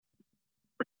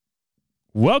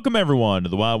Welcome, everyone, to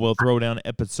the Wild Will Throwdown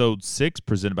Episode 6,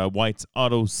 presented by White's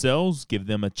Auto Sales. Give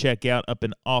them a check out up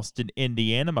in Austin,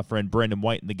 Indiana, my friend Brandon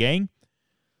White and the gang.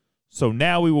 So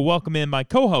now we will welcome in my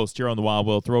co-host here on the Wild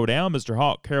Will Throwdown, Mr.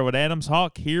 Hawk Carroll Adams.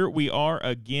 Hawk, here we are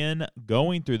again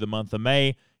going through the month of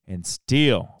May and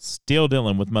still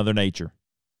dealing with Mother Nature.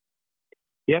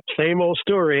 Yep, same old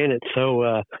story, ain't it?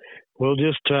 So we'll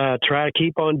just try to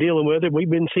keep on dealing with it. We've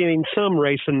been seeing some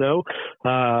racing, though.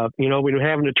 We've been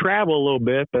having to travel a little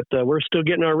bit, but we're still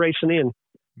getting our racing in.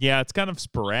 Yeah, it's kind of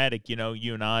sporadic,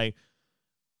 you and I.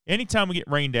 Anytime we get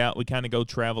rained out, we kind of go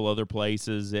travel other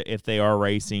places. If they are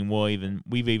racing,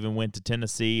 we've even went to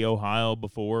Tennessee, Ohio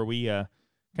before. We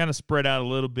kind of spread out a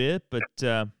little bit,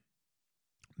 but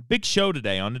big show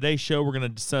today. On today's show, we're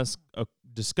going to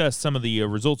discuss some of the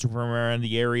results from around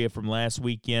the area from last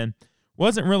weekend.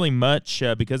 Wasn't really much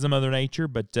because of Mother Nature,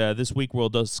 but this week we'll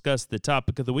discuss the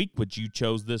topic of the week, which you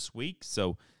chose this week,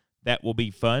 so that will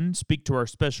be fun. Speak to our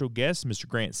special guest, Mr.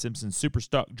 Grant Simpson,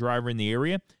 Superstock driver in the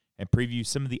area, and preview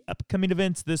some of the upcoming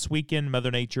events this weekend, Mother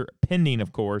Nature pending,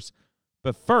 of course.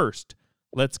 But first,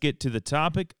 let's get to the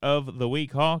topic of the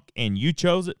week, Hawk, and you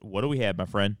chose it. What do we have, my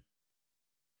friend?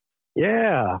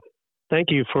 Yeah, thank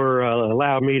you for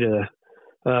allowing me to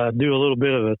do a little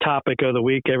bit of a topic of the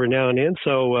week every now and then.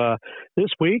 So this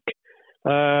week,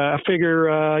 I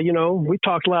figure, we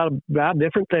talked a lot about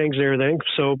different things and everything.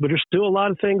 So, but there's still a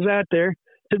lot of things out there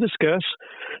to discuss.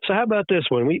 So how about this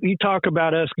one? We talk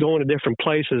about us going to different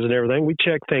places and everything. We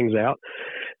check things out.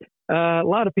 A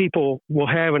lot of people will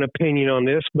have an opinion on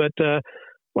this, but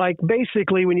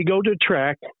basically when you go to a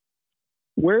track,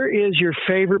 where is your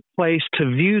favorite place to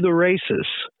view the races?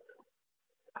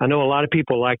 I know a lot of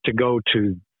people like to go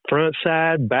to front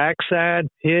side, back side,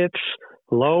 hits,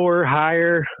 lower,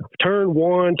 higher, turn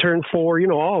 1, turn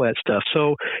 4, all that stuff.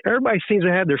 So everybody seems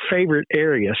to have their favorite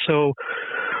area. So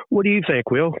what do you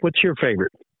think, Will? What's your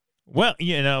favorite? Well,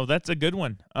 that's a good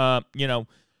one.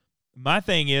 My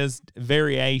thing is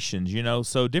variations,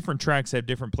 so different tracks have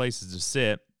different places to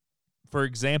sit. For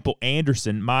example,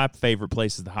 Anderson, my favorite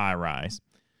place is the high rise.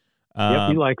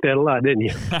 Yep, you liked that a lot, didn't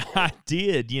you? I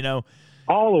did,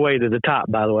 All the way to the top,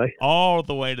 by the way. All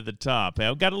the way to the top.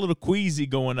 I've got a little queasy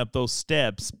going up those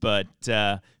steps, but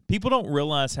people don't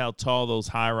realize how tall those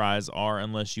high-rise are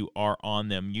unless you are on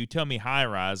them. You tell me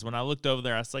high-rise. When I looked over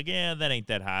there, I was like, yeah, that ain't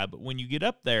that high. But when you get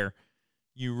up there,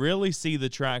 you really see the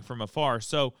track from afar.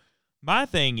 So my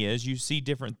thing is you see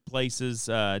different places,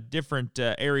 different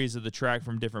areas of the track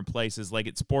from different places. Like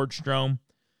at Sportstrome,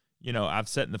 I've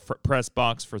sat in the press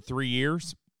box for 3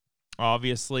 years.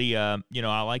 Obviously, I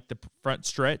like the front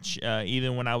stretch.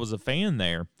 Even when I was a fan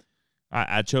there,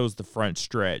 I chose the front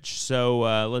stretch. So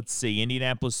let's see.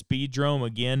 Indianapolis Speedrome,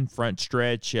 again, front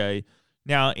stretch.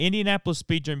 Now, Indianapolis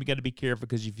Speedrome, you got to be careful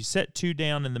because if you set 2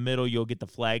 down in the middle, you'll get the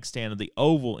flag stand of the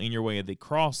oval in your way of the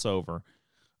crossover.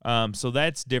 So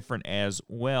that's different as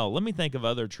well. Let me think of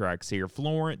other tracks here.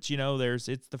 Florence,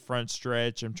 it's the front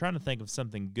stretch. I'm trying to think of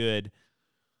something good.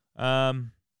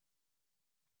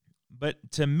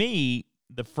 But to me,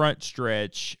 the front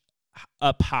stretch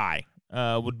up high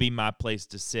would be my place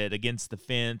to sit against the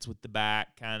fence with the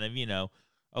back kind of,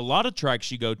 A lot of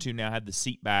tracks you go to now have the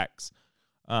seat backs.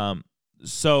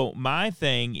 So my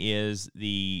thing is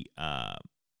the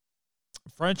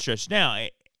front stretch. Now,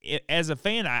 as a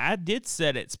fan, I did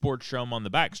sit at Sportstrome on the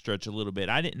back stretch a little bit.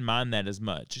 I didn't mind that as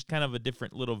much. Just kind of a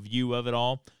different little view of it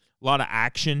all. A lot of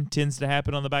action tends to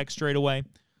happen on the back straightaway.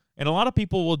 And a lot of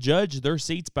people will judge their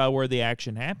seats by where the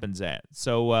action happens at.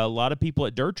 So a lot of people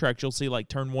at dirt tracks, you'll see like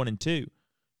turn 1 and 2.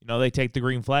 They take the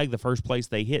green flag. The first place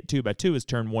they hit 2x2 is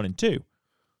turn 1 and 2.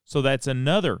 So that's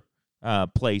another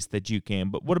place that you can.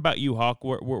 But what about you, Hawk?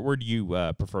 Where do you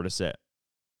prefer to sit?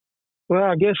 Well,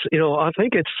 I guess, I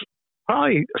think it's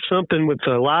probably something with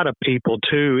a lot of people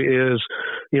too is,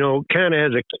 kind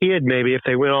of as a kid, maybe if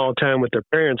they went all the time with their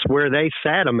parents, where they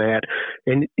sat them at,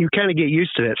 and you kind of get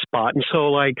used to that spot. And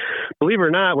so, believe it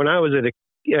or not, when I was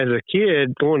as a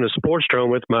kid going to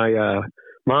Sportstrome with my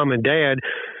mom and dad,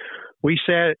 we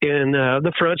sat in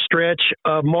the front stretch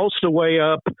most of the way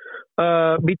up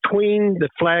between the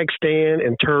flag stand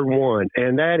and turn 1.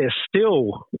 And that is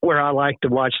still where I like to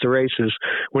watch the races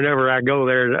whenever I go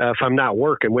there if I'm not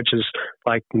working, which is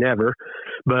like never.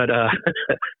 But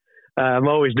I'm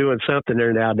always doing something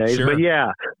there nowadays. Sure. But,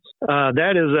 yeah,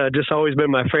 that has just always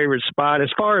been my favorite spot. As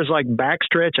far as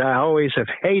backstretch, I always have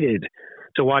hated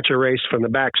to watch a race from the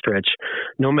backstretch.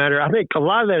 No matter – I think a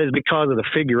lot of that is because of the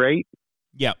figure 8.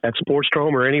 Yeah, at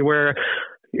Sportstrome or anywhere,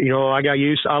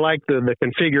 I like the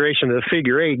configuration of the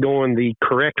figure 8 going the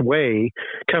correct way,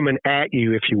 coming at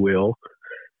you, if you will.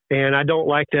 And I don't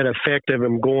like that effect of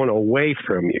them going away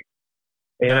from you.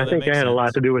 And No, I that think that makes had a lot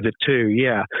sense. to do with it too.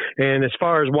 Yeah. And as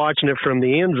far as watching it from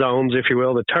the end zones, if you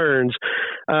will, the turns,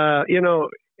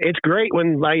 it's great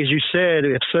when, like as you said,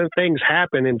 if some things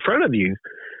happen in front of you,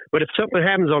 but if something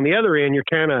happens on the other end, you're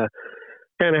kind of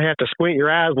have to squint your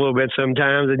eyes a little bit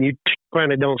sometimes, and you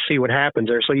kind of don't see what happens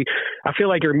there. So I feel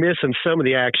like you're missing some of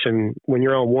the action when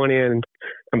you're on one end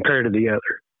compared to the other.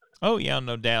 Oh yeah,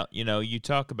 no doubt. You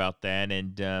talk about that,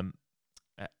 and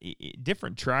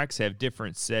different tracks have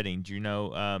different settings.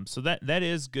 So that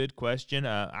is good question.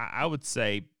 I would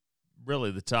say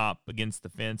really the top against the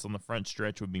fence on the front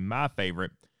stretch would be my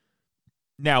favorite.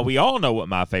 Now we all know what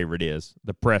my favorite is: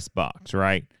 the press box,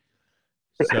 right?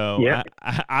 So Yeah.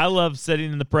 I love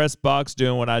sitting in the press box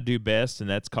doing what I do best, and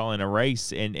that's calling a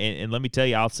race. And let me tell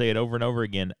you, I'll say it over and over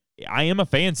again. I am a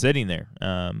fan sitting there.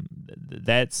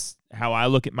 That's how I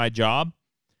look at my job.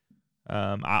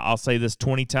 I'll say this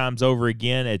 20 times over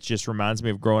again. It just reminds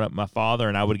me of growing up with my father,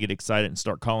 and I would get excited and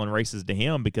start calling races to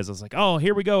him because I was like, oh,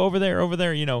 here we go, over there,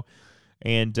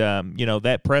 And,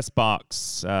 that press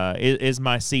box is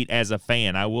my seat as a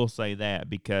fan. I will say that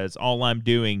because all I'm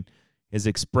doing is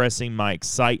expressing my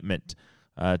excitement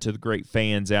to the great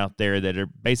fans out there that are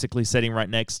basically sitting right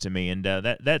next to me. And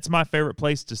that's my favorite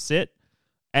place to sit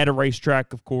at a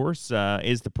racetrack, of course,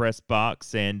 is the press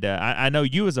box. And I know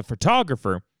you as a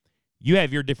photographer, you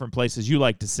have your different places you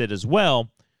like to sit as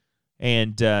well.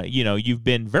 And, you've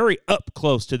been very up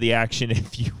close to the action,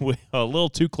 if you will, a little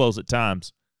too close at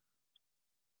times.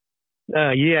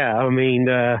 Yeah, I mean,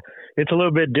 it's a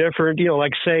little bit different.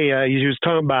 Like say, you was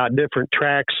talking about different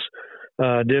tracks,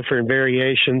 different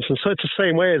variations. And so it's the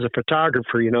same way as a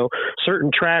photographer, certain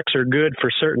tracks are good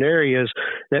for certain areas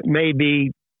that may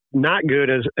be not good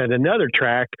as at another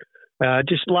track.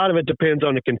 Just a lot of it depends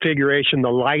on the configuration. The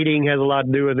lighting has a lot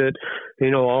to do with it.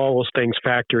 All those things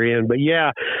factor in. But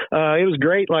yeah, it was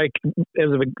great. Like as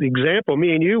an example,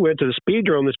 me and you went to the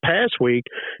Speedrome this past week,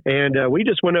 and we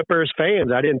just went up there as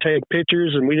fans. I didn't take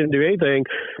pictures and we didn't do anything,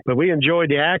 but we enjoyed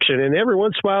the action. And every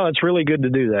once in a while, it's really good to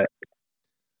do that.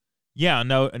 Yeah,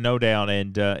 no doubt,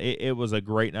 and it was a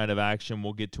great night of action.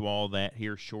 We'll get to all that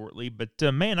here shortly. But,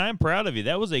 man, I'm proud of you.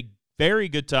 That was a very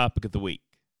good topic of the week.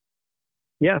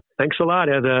 Yeah, thanks a lot.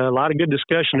 Had a lot of good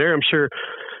discussion there. I'm sure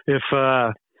if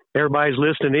everybody's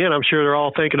listening in, I'm sure they're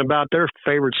all thinking about their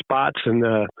favorite spots and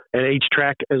at each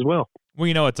track as well.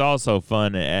 Well, it's also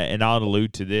fun, and I'll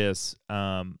allude to this.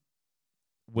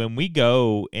 When we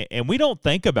go, and we don't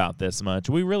think about this much,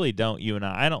 we really don't. You and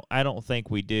I don't think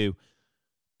we do.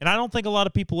 And I don't think a lot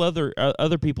of people,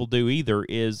 other people do either,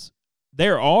 is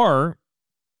there are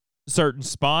certain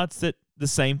spots that the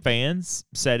same fans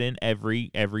set in every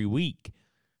week.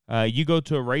 You go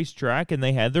to a racetrack and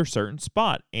they have their certain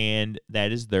spot, and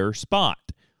that is their spot.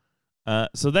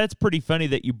 So that's pretty funny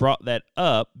that you brought that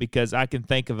up because I can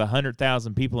think of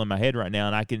 100,000 people in my head right now,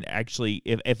 and I can actually,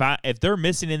 if they're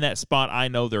missing in that spot, I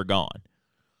know they're gone.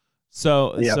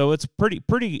 So it's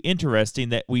pretty interesting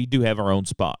that we do have our own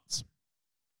spots.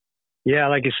 Yeah,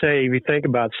 like you say, if you think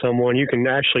about someone, you can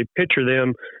actually picture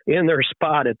them in their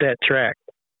spot at that track.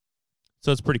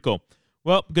 So it's pretty cool.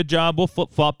 Well, good job. We'll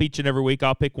flip-flop each and every week.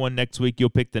 I'll pick one next week.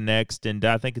 You'll pick the next. And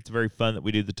I think it's very fun that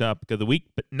we do the topic of the week.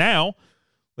 But now,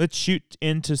 let's shoot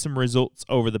into some results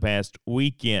over the past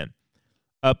weekend.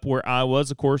 Up where I was,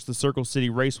 of course, the Circle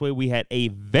City Raceway, we had a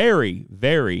very,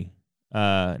 very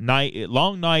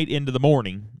long night into the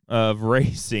morning of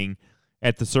racing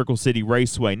at the Circle City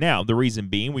Raceway. Now, the reason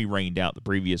being, we rained out the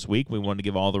previous week. We wanted to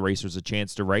give all the racers a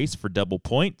chance to race for double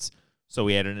points, so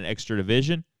we added an extra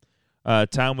division.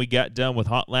 Time we got done with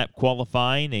hot lap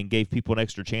qualifying and gave people an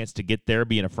extra chance to get there,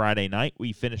 being a Friday night.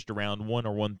 We finished around 1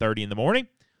 or 1:30 in the morning,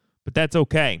 but that's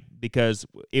okay because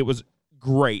it was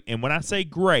great. And when I say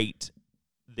great,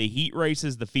 the heat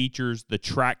races, the features, the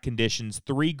track conditions,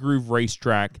 3-groove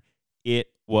racetrack, it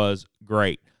was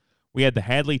great. We had the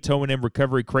Hadley Towing and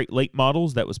Recovery Crate Late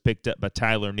models that was picked up by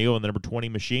Tyler Neal in the number 20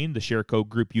 machine. The Shareco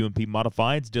Group UMP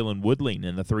Modifieds, Dylan Woodling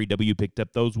in the 3W picked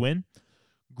up those win.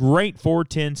 Great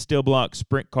 410 steel block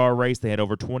sprint car race. They had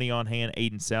over 20 on hand.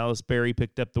 Aiden Salisbury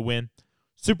picked up the win.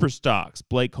 Super Stocks,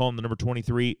 Blake Holm, the number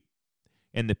 23.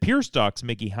 And the Pure Stocks,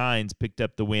 Mickey Hines picked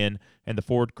up the win. And the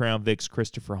Ford Crown Vics,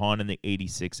 Christopher Hahn in the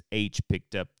 86H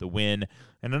picked up the win.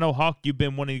 And I know, Hawk, you've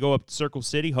been wanting to go up to Circle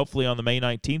City, hopefully on the May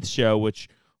 19th show, which,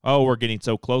 we're getting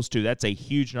so close to. That's a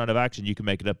huge night of action. You can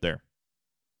make it up there.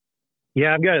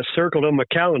 Yeah, I've got it circled on my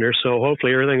calendar, so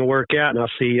hopefully everything will work out, and I'll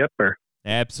see you up there.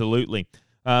 Absolutely.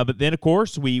 But then, of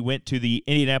course, we went to the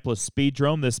Indianapolis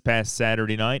Speedrome this past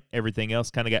Saturday night. Everything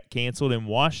else kind of got canceled and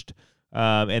washed.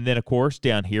 And then, of course,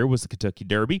 down here was the Kentucky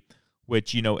Derby,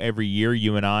 which, every year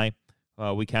you and I,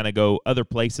 we kind of go other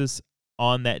places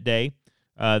on that day.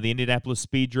 the Indianapolis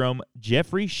Speedrome.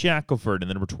 Jeffrey Shackelford and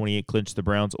the number 28 clinched the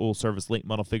Browns Oil Service late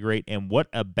model figure 8. And what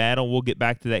a battle. We'll get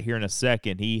back to that here in a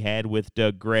second. He had with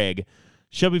Doug Gregg.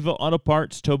 Shelbyville Auto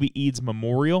Parts, Toby Eads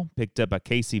Memorial, picked up a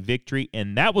Casey victory,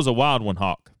 and that was a wild one,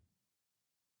 Hawk.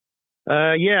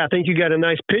 Yeah, I think you got a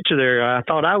nice picture there. I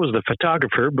thought I was the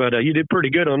photographer, but you did pretty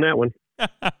good on that one.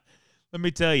 Let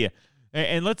me tell you.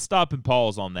 And let's stop and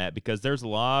pause on that, because there's a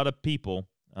lot of people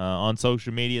on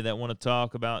social media that want to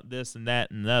talk about this and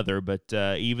that and the other, but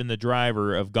even the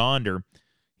driver of Gonder,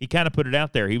 he kind of put it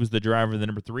out there. He was the driver of the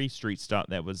number 3 street stop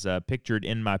that was pictured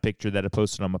in my picture that I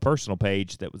posted on my personal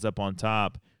page that was up on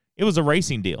top. It was a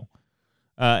racing deal.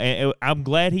 And I'm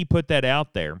glad he put that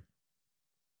out there,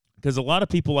 because a lot of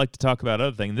people like to talk about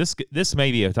other things. This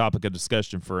may be a topic of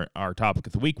discussion for our topic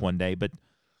of the week one day, but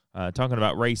talking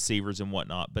about receivers and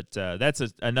whatnot. But that's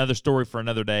another story for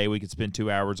another day. We could spend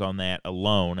 2 hours on that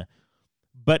alone.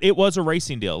 But it was a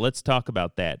racing deal. Let's talk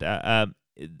about that.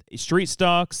 Street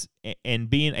stocks and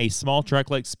being a small track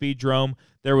like Speedrome,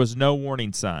 there was no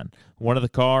warning sign. One of the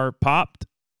car popped,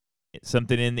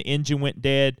 something in the engine went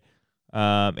dead,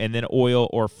 and then oil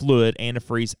or fluid,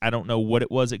 antifreeze. I don't know what it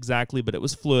was exactly, but it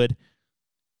was fluid.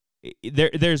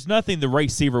 There's nothing the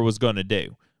receiver was going to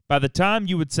do. By the time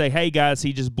you would say, hey, guys,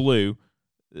 he just blew,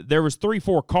 there was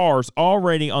 3-4 cars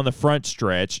already on the front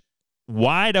stretch,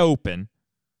 wide open,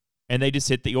 and they just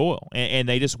hit the oil. And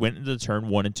they just went into the turn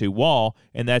 1 and 2 wall,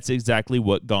 and that's exactly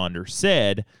what Gonder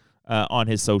said on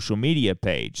his social media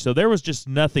page. So there was just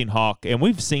nothing, Hawk, and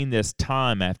we've seen this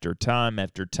time after time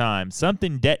after time.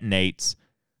 Something detonates.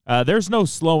 There's no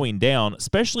slowing down,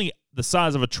 especially the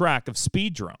size of a track of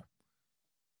Speedrome.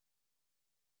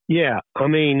 Yeah, I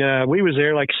mean, we was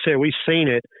there, like you said, we seen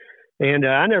it. And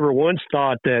I never once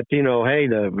thought that, hey,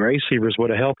 the receivers would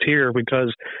have helped here,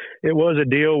 because it was a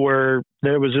deal where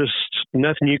there was just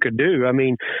nothing you could do. I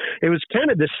mean, it was kind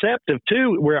of deceptive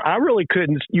too, where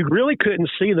you really couldn't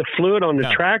see the fluid on the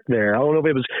track there. I don't know if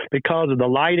it was because of the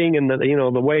lighting and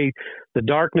the way the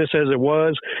darkness as it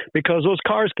was, because those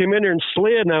cars came in there and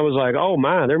slid, and I was like, oh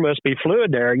my, there must be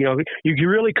fluid there. You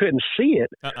really couldn't see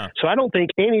it. So I don't think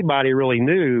anybody really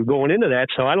knew going into that.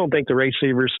 So I don't think the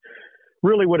receivers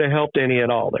really would have helped any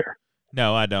at all there.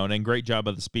 No, I don't. And great job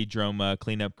of the Speedrome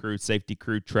cleanup crew, safety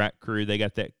crew, track crew. They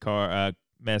got that car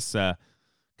mess kind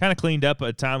of cleaned up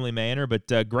a timely manner. But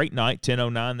great night,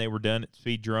 10:09. They were done at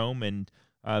Speedrome, and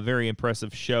very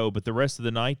impressive show. But the rest of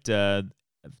the night,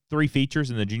 3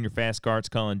 features in the junior fast cars.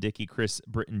 Colin Dickey, Chris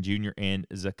Britton Jr., and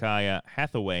Zakiah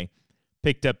Hathaway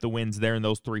picked up the wins there in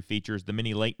those 3 features. The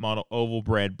mini late model oval,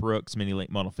 Brad Brooks, mini late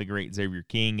model figure 8, Xavier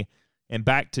King. And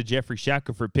back to Jeffrey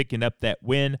Shackelford picking up that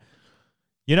win.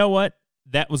 You know what?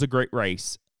 That was a great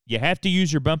race. You have to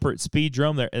use your bumper at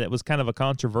Speedrome. That was kind of a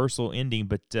controversial ending,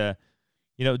 but,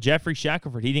 Jeffrey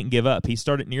Shackelford, he didn't give up. He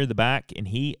started near the back, and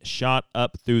he shot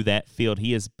up through that field.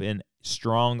 He has been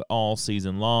strong all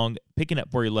season long, picking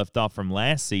up where he left off from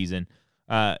last season.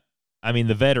 The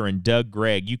veteran, Doug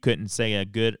Gregg, you couldn't say a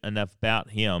good enough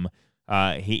about him.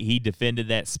 He defended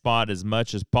that spot as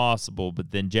much as possible,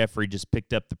 but then Jeffrey just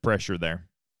picked up the pressure there.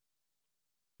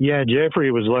 Yeah,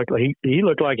 Jeffrey was he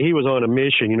looked like he was on a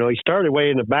mission. He started way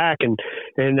in the back, and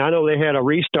I know they had a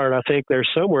restart, I think, there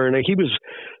somewhere, and he was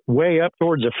way up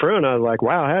towards the front. I was like,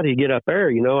 wow, how did he get up there?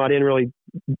 I didn't really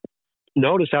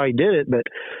notice how he did it, but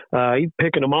he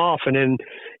picking them off. And then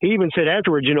he even said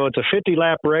afterwards, it's a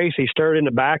 50-lap race. He started in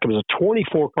the back. It was a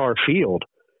 24-car field,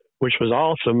 which was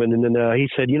awesome. And then he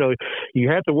said, you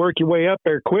have to work your way up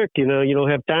there quick. You don't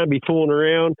have time to be fooling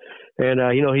around. And,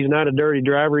 he's not a dirty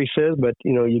driver, he says, but,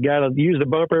 you got to use the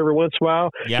bumper every once in a while,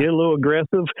 get a little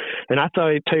aggressive. And I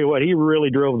tell you what, he really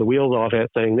drove the wheels off that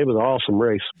thing. It was an awesome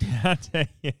race. I tell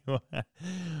you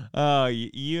what,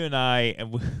 you and I,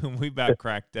 we about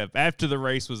cracked up. After the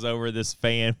race was over, this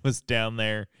fan was down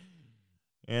there.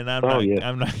 And I'm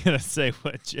not going to say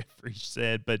what Jeffrey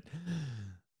said, but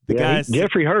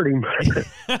Jeffrey heard him.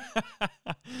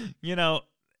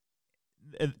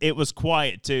 It was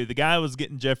quiet too. The guy was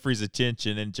getting Jeffrey's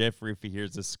attention, and Jeffrey, if he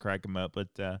hears this, crack him up.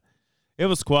 But it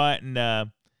was quiet,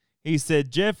 and he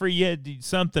said, "Jeffrey, you had to do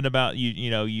something about you.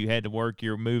 You had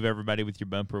to move everybody with your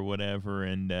bumper or whatever."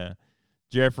 And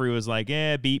Jeffrey was like,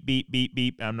 "Yeah, beep, beep, beep,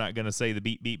 beep." I'm not gonna say the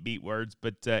beep, beep, beep words,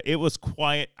 but it was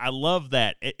quiet. I love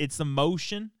that. It's the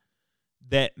motion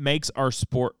that makes our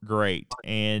sport great,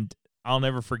 and I'll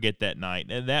never forget that night.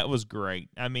 And that was great.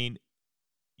 I mean,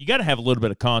 you got to have a little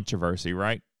bit of controversy,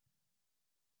 right?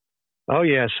 Oh,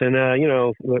 yes. And,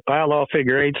 outlaw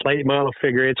figure eights, late model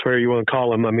figure eights, whatever you want to call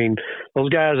them. I mean, those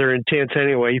guys are intense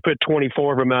anyway. You put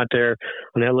 24 of them out there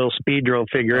on that little Speedrome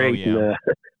figure eight, and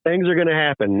things are going to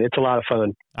happen. It's a lot of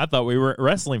fun. I thought we were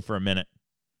wrestling for a minute.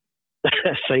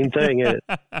 Same thing.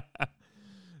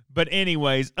 But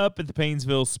anyways, up at the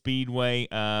Paynesville Speedway,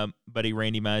 buddy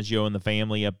Randy Maggio and the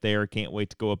family up there. Can't wait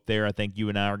to go up there. I think you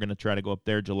and I are going to try to go up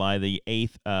there July the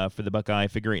 8th for the Buckeye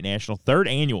Figure 8 National, 3rd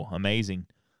annual. Amazing.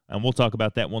 And we'll talk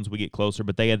about that once we get closer.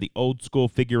 But they had the old school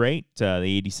Figure 8.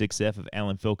 The 86F of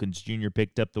Alan Filkins Jr.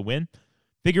 picked up the win.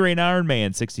 Figure 8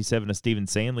 Ironman, 67 of Steven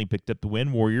Sandley picked up the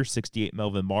win. Warrior, 68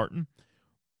 Melvin Martin.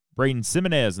 Braden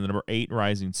Simonez in the number 8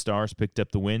 Rising Stars picked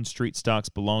up the win. Street Stocks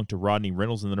belonged to Rodney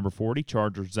Reynolds in the number 40.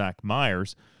 Charger Zach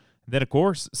Myers. And then, of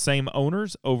course, same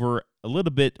owners over a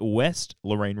little bit west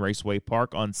Lorraine Raceway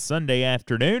Park on Sunday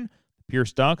afternoon. Pure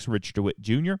Stocks, Richard DeWitt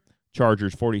Jr.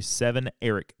 Chargers 47,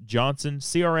 Eric Johnson.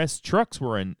 CRS Trucks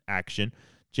were in action.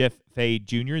 Jeff Fade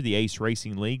Jr., the Ace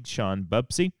Racing League, Sean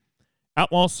Bubsey.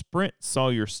 Outlaw Sprint,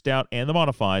 Sawyer Stout, and the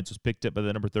Modifieds was picked up by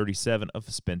the number 37 of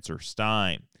Spencer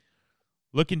Stein.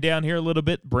 Looking down here a little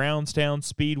bit, Brownstown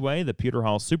Speedway, the Pewter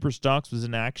Hall Super Stocks was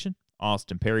in action.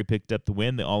 Austin Perry picked up the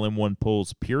win. The all-in-one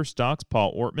pulls Pure Stocks,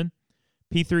 Paul Ortman.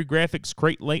 P3 Graphics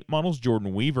Crate Late Models,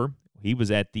 Jordan Weaver. He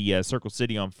was at the Circle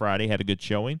City on Friday, had a good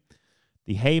showing.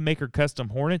 The Haymaker Custom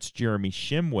Hornets, Jeremy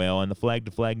Shimwell, and the Flag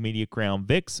to Flag Media Crown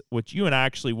Vics, which you and I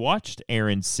actually watched.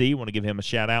 Aaron C., want to give him a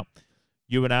shout-out.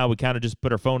 You and I, we kind of just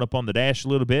put our phone up on the dash a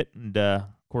little bit, and of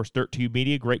course, Dirt Tube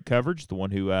Media, great coverage, the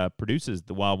one who produces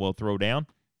the Wild Well Throwdown.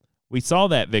 We saw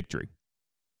that victory.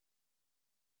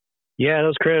 Yeah,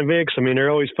 those Crown Vics, I mean,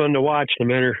 they're always fun to watch, no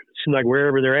matter, it seems like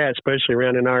wherever they're at, especially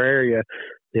around in our area,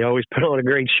 they always put on a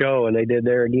great show, and they did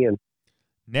there again.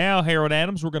 Now, Harold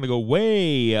Adams, we're going to go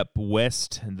way up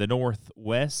west, the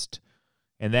northwest,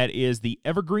 and that is the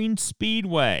Evergreen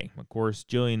Speedway. Of course,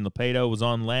 Jillian Lepedo was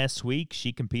on last week.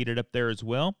 She competed up there as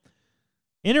well.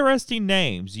 Interesting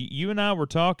names. You and I were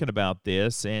talking about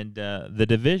this, and the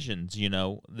divisions,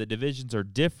 the divisions are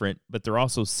different, but they're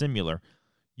also similar.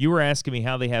 You were asking me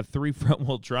how they have 3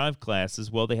 front-wheel drive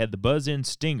classes. Well, they had the Buzz-In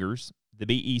Stingers, the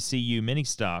BECU Mini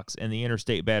Stocks, and the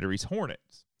Interstate Batteries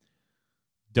Hornets.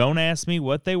 Don't ask me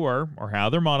what they were or how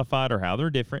they're modified or how they're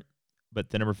different, but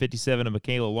the number 57 of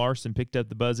Michaela Larson picked up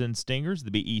the Buzz-In Stingers,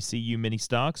 the BECU Mini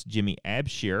Stocks, Jimmy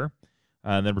Abshire.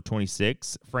 Number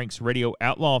 26, Frank's Radio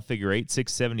Outlaw Figure 8,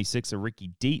 676 of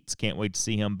Ricky Dietz. Can't wait to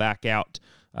see him back out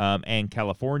in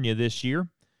California this year.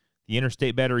 The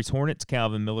Interstate Batteries Hornets,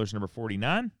 Calvin Miller's number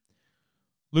 49.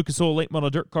 Lucas Oil Late Model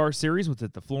Dirt Car Series was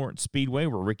at the Florence Speedway,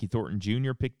 where Ricky Thornton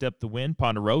Jr. picked up the win.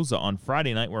 Ponderosa on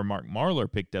Friday night, where Mark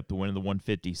Marlar picked up the win in the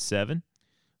 157.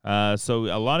 So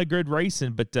a lot of good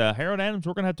racing, but Harold Adams,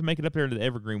 we're going to have to make it up there to the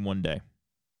Evergreen one day.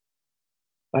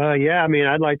 Yeah, I mean,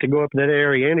 I'd like to go up to that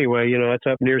area anyway. It's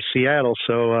up near Seattle,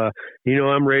 so,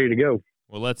 I'm ready to go.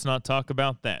 Well, let's not talk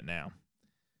about that now.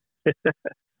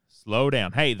 Slow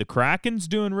down. Hey, the Kraken's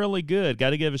doing really good.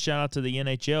 Got to give a shout-out to the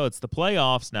NHL. It's the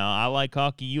playoffs now. I like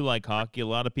hockey. You like hockey. A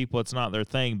lot of people, it's not their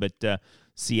thing. But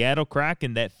Seattle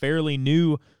Kraken, that fairly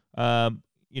new,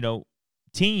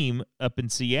 team up in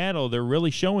Seattle, they're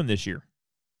really showing this year.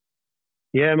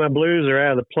 Yeah, my Blues are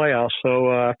out of the playoffs, so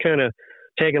I kind of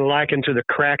taken a liking to the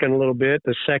Kraken a little bit,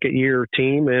 the second-year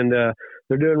team, and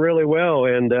they're doing really well.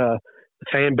 And the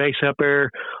fan base up there,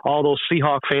 all those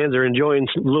Seahawk fans are enjoying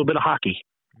a little bit of hockey.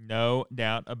 No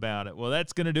doubt about it. Well,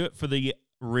 that's going to do it for the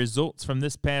results from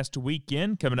this past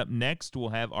weekend. Coming up next, we'll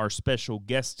have our special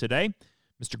guest today,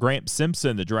 Mr. Grant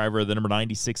Simpson, the driver of the number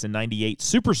 96 and 98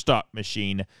 Superstock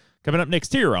machine, coming up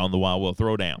next here on the Wild Will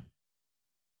Throwdown.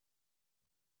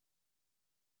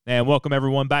 And welcome,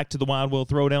 everyone, back to the Wild Will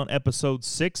Throwdown, Episode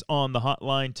 6. On the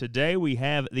hotline today, we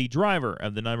have the driver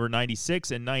of the number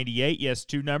 96 and 98. Yes,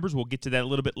 2 numbers. We'll get to that a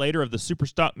little bit later, of the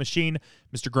Superstock machine,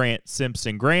 Mr. Grant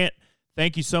Simpson. Grant,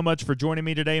 thank you so much for joining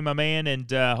me today, my man,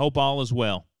 and hope all is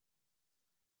well.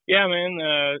 Yeah,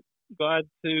 man. Glad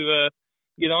to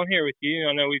get on here with you.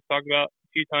 I know we've talked about a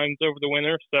few times over the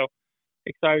winter, so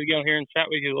excited to get on here and chat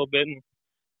with you a little bit and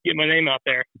get my name out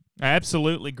there.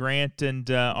 Absolutely, Grant,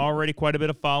 and already quite a bit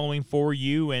of following for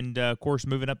you, and of course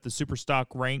moving up the Superstock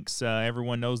ranks.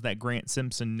 Everyone knows that Grant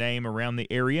Simpson name around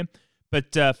the area.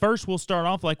 But first, we'll start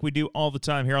off like we do all the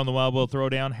time here on the Wild Will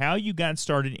Throwdown, how you got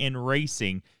started in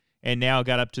racing and now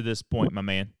got up to this point, my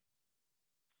man.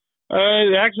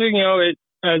 Actually,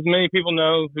 as many people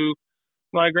know, who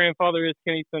my grandfather is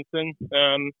Kenny Simpson.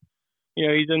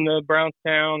 He's in the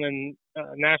Brownstown and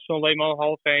National Late Model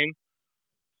Hall of Fame.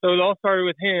 So it all started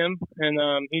with him,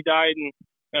 and he died in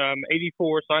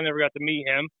 84, so I never got to meet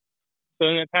him. So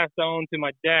then it passed on to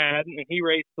my dad, and he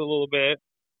raced a little bit.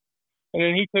 And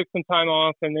then he took some time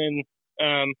off, and then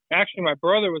actually my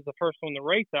brother was the first one to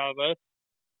race out of us.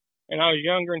 And I was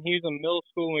younger, and he was in middle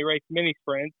school, and we raced mini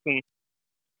sprints. And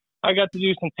I got to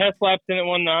do some test laps in it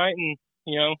one night, and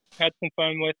had some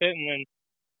fun with it. And then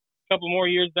a couple more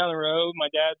years down the road, my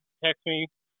dad texted me.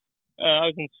 I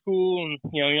was in school, and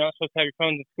you're not supposed to have your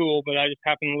phones in school, but I just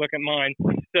happened to look at mine.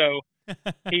 So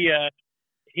he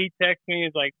texted me.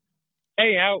 He's like,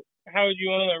 "Hey, how would you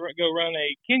want to go run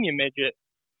a Kenya midget?"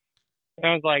 And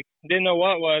I was like, didn't know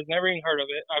what it was, never even heard of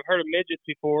it. I've heard of midgets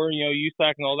before,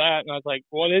 USAC and all that. And I was like,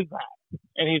 what is that?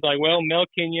 And he's like, well, Mel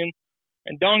Kenyon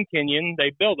and Don Kenyon,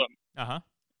 they build them. Uh-huh.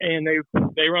 And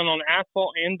they run on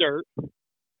asphalt and dirt.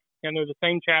 And they're the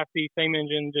same chassis, same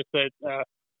engine, just a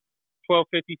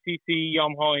 1250cc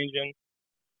Yamaha engine.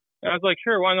 And I was like,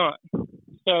 sure, why not?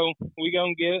 So we go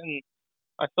and get it. And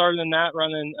I started in that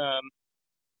running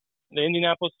the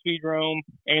Indianapolis Speedrome,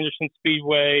 Anderson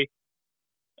Speedway,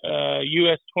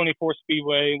 US 24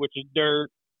 Speedway, which is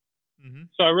dirt. Mm-hmm.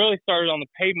 So I really started on the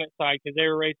pavement side because they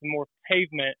were racing more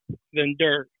pavement than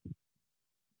dirt.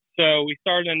 So we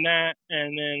started in that,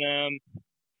 and then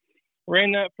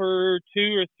ran that for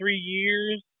 2 or 3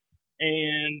 years,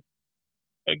 and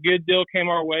a good deal came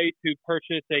our way to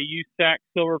purchase a USAC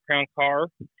Silver Crown car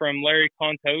from Larry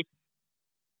Contos,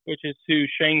 which is who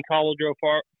Shane Cowell drove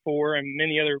for and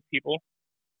many other people.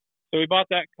 So we bought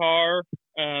that car.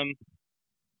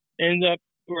 Ended up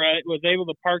was able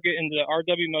to park it into the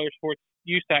RW Motorsports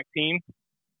USAC team.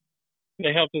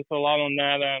 They helped us a lot on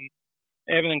that.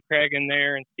 Evan and Craig in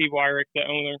there, and Steve Wyrick, the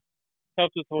owner,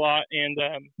 helped us a lot. And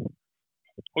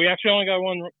we actually only got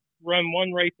run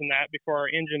one race in that before our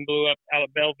engine blew up out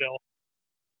of Belleville,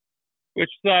 which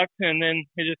sucked. And then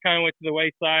it just kind of went to the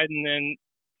wayside, and then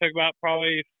took about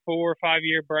probably a 4 or 5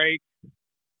 year break.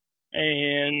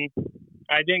 And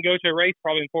I didn't go to a race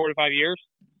probably in 4 to 5 years.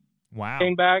 Wow.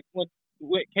 Came back with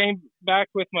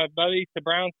my buddy to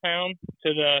Brownstown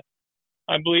to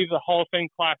I believe the Hall of Fame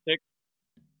Classic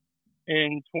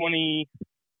in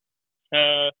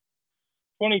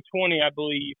 2020, I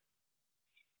believe.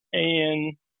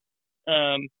 And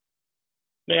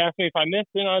they asked me if I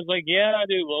missed it, and I was like, yeah, I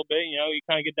do a little bit. You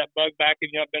kind of get that bug back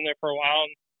if you've not been there for a while.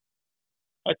 And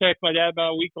I texted my dad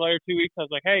about a week later, 2 weeks. I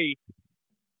was like, hey,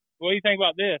 what do you think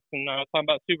about this? And I was talking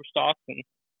about super stocks, and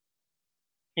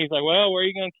he's like, well, where are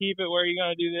you going to keep it? Where are you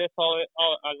going to do this? All.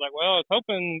 I was like, well, I was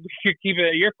hoping we could keep it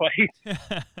at your place.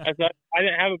 I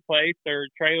didn't have a place or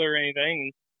trailer or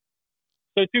anything.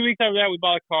 So 2 weeks after that, we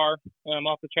bought a car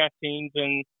off the track teams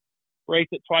and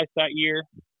raced it twice that year.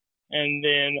 And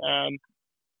then,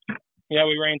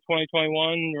 we ran 2021,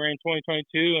 we ran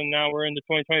 2022, and now we're into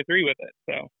 2023 with it.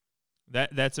 So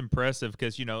that's impressive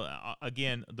because,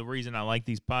 again, the reason I like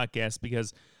these podcasts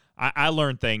because I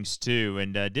learned things too,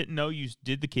 and didn't know you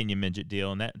did the Kenya Midget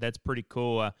deal, and that's pretty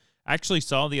cool. I actually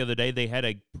saw the other day they had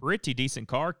a pretty decent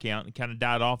car count and kind of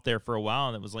died off there for a while,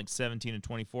 and it was like 17 and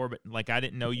 24, but I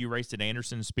didn't know you raced at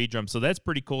Anderson Speedrome, so that's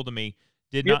pretty cool to me.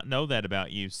 Did not know that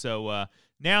about you. So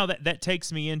now that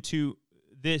takes me into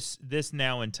this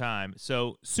now in time.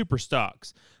 So super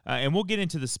stocks, and we'll get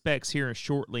into the specs here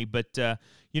shortly, but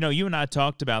you and I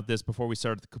talked about this before we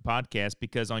started the podcast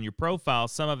because on your profile,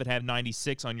 some of it have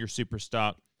 96 on your super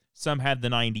stock, some have the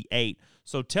 98.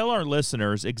 So tell our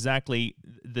listeners exactly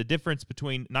the difference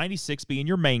between 96 being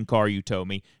your main car, you told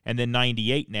me, and then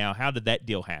 98 now. How did that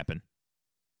deal happen?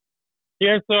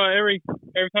 Yeah, so every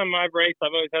time I've raced,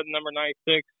 I've always had the number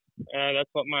 96. That's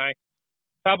what my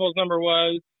Papa's number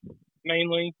was.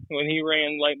 Mainly when he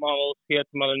ran late models, he had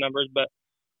some other numbers, but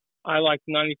I liked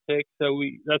 96, so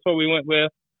that's what we went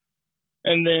with.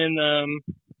 And then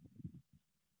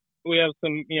we have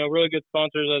some really good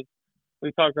sponsors as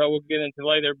we talked about. We'll get into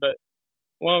later, but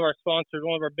one of our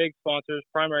big sponsors,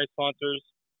 primary sponsors,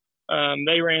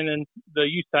 they ran in the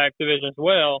USAC division as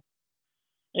well,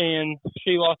 and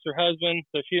she lost her husband,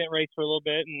 so she didn't race for a little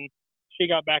bit, and she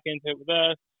got back into it with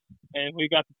us, and we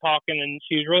got to talking, and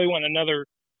she was really wanting another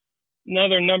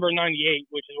number 98,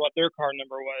 which is what their car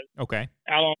number was. Okay.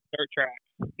 Out on the dirt track.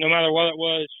 No matter what it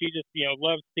was, she just,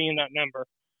 loved seeing that number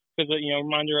because it,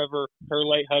 reminded her of her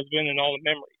late husband and all the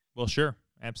memories. Well, sure.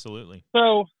 Absolutely.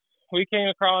 So we came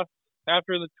across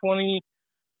after the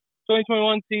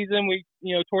 2021 season, we,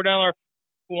 tore down our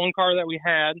one car that we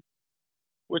had,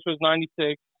 which was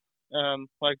 96.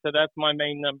 Like I said, that's my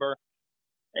main number.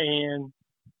 And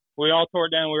we all tore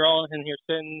it down. We were all in here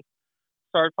sitting,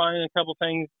 started finding a couple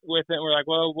things with it. We're like,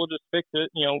 well, we'll just fix it.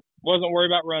 Wasn't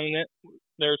worried about running it.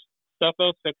 There's stuff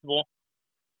that was fixable.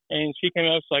 And she came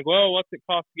up, she's like, well, what's it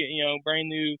cost to get, brand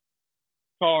new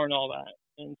car and all that?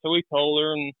 And so we told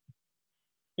her, and,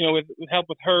 with help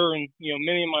with her and,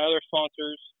 many of my other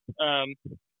sponsors,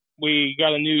 we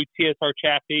got a new TSR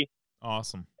chassis.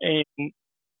 Awesome. And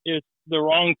it's the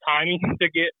wrong timing to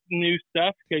get new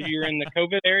stuff because you're in the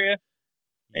COVID area.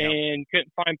 Yep. and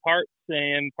couldn't find parts,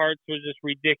 and parts was just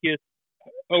ridiculous,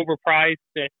 overpriced,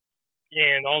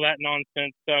 and all that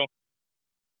nonsense. So,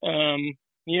 and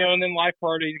then life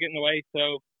priorities get in the way.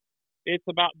 So it's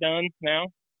about done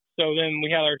now. So then we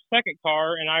had our second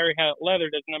car, and I already had it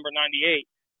leathered as number 98.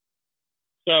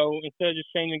 So instead of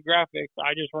just changing graphics,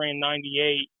 I just ran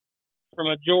 98 for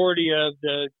majority of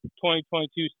the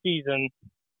 2022 season,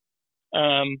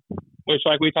 which,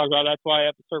 like we talked about, that's why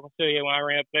up at Circle City, when I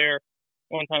ran up there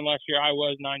one time last year, I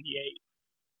was 98.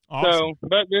 Awesome. So,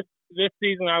 but this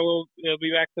season, it'll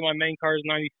be back to my main car is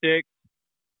 96.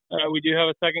 We do have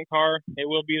a second car. It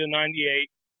will be the 98.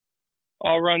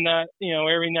 I'll run that,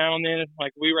 every now and then.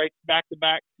 Like, we race back to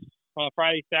back on a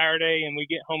Friday, Saturday, and we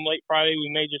get home late Friday. We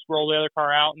may just roll the other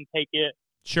car out and take it.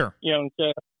 Sure. Instead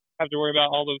of have to worry about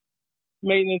all the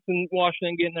maintenance and washing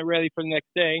and getting it ready for the next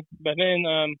day. But then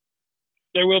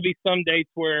there will be some dates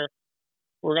where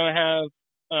we're going to have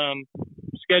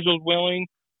schedules willing,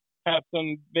 have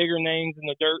some bigger names in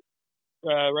the dirt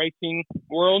racing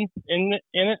world in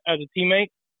it as a teammate.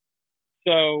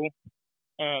 So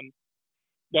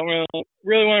don't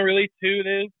really want to release who it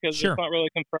is because Sure. It's not really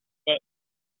confirmed. But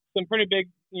some pretty big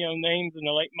names in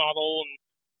the late model and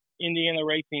Indiana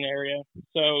racing area.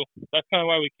 So that's kind of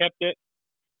why we kept it.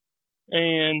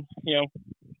 And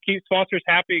keep sponsors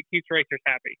happy, keeps racers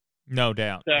happy. No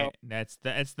doubt. So That's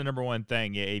the number one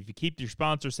thing. Yeah, if you keep your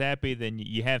sponsors happy, then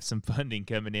you have some funding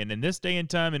coming in. And this day and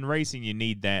time in racing, you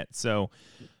need that. So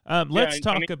let's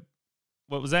talk.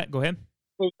 What was that? Go ahead.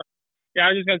 Yeah, I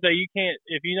was just gonna say, you can't,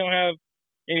 if you don't have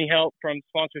any help from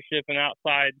sponsorship and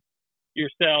outside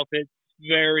yourself, it's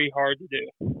very hard to do.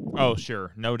 Oh,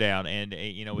 sure, no doubt. And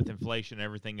with inflation and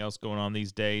everything else going on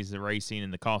these days, the racing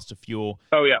and the cost of fuel.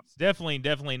 Oh yeah, it's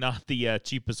definitely not the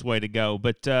cheapest way to go.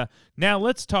 But now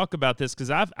let's talk about this, because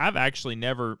I've actually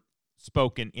never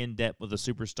spoken in depth with a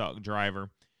super stock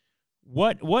driver.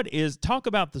 Talk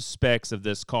about the specs of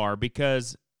this car,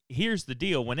 because here's the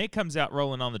deal. When it comes out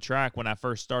rolling on the track, when I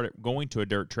first started going to a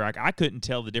dirt track, I couldn't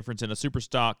tell the difference in a super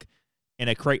stock and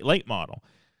a crate late model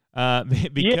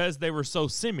because they were so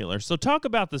similar. So talk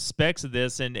about the specs of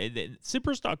this. And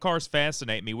super stock cars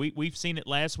fascinate me. We've seen it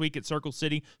last week at Circle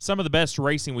City. Some of the best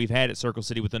racing we've had at Circle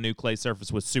City with the new clay surface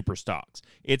with super stocks.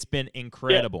 It's been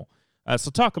incredible.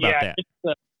 So talk about that.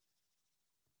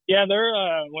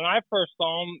 They're when I first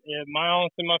saw them, my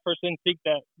first instinct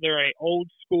that they're a old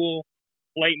school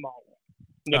late model.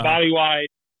 The body wise,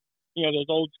 those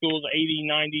old schools, 80s,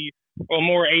 90s, or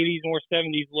more 80s, more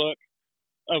 70s look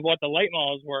of what the late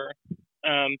models were.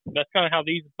 That's kind of how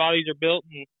these bodies are built,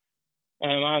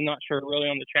 and I'm not sure really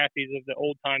on the chassis of the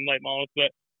old time late models,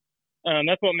 but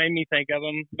that's what made me think of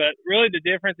them. But really, the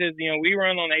difference is, we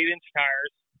run on 8-inch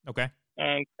tires. Okay.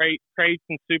 Crates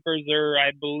and supers are,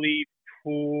 I believe,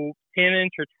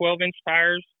 10-inch or 12-inch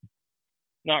tires.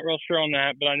 Not real sure on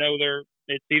that, but I know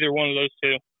it's either one of those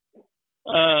two.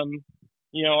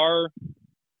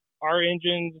 Our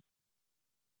engines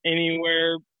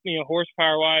anywhere,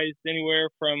 horsepower wise, anywhere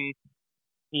from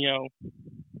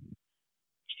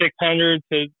 600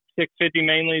 to 650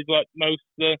 mainly is what most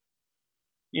of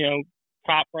the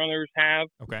top runners have.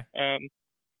 Okay.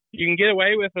 You can get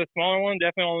away with a smaller one,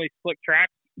 definitely only slick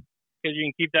tracks, because you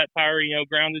can keep that tire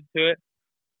grounded to it.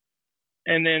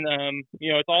 And then,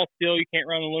 it's all steel. You can't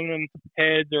run aluminum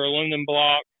heads or aluminum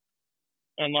blocks,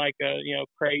 unlike a,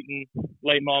 crate and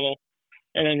late model.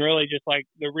 And then really just like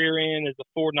the rear end is a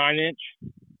 4 9-inch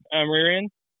rear end.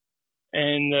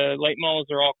 And the late models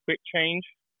are all quick change.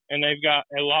 And they've got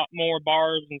a lot more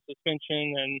bars and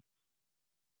suspension and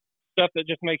stuff that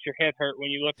just makes your head hurt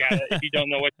when you look at it if you don't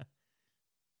know what,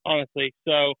 honestly.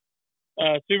 So,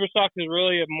 Super Stocks is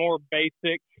really a more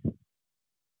basic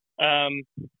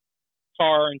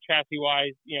car and chassis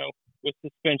wise, with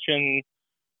suspension,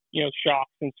 shocks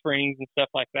and springs and stuff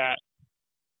like that.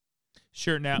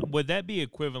 Sure. Now, would that be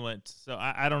equivalent? So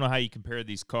I don't know how you compare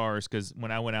these cars, because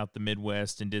when I went out the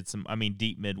Midwest and did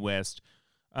deep Midwest,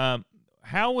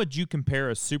 how would you compare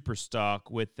a super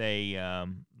stock with a,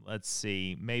 let's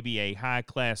see, maybe a high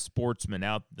class sportsman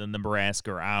out in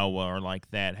Nebraska or Iowa or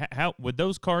like that? How would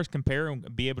those cars compare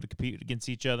and be able to compete against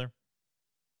each other?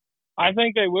 I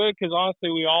think they would, because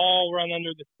honestly, we all run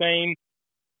under the same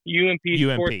UMP.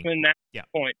 Sportsman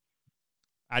point.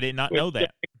 I did not know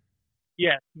that.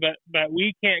 Yes, but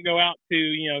we can't go out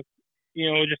to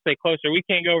just stay closer. We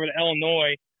can't go over to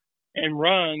Illinois and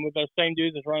run with those same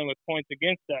dudes that's running with points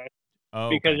against us,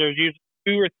 because there's usually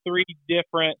 2 or 3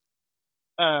 different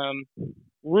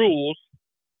rules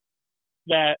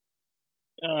that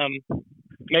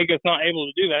make us not able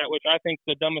to do that, which I think is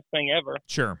the dumbest thing ever.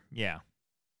 Sure. Yeah.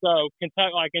 So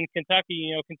Kentucky, like in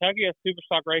Kentucky, Kentucky has super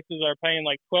stock races that are paying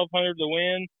like $1,200 to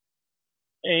win,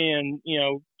 and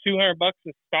 $200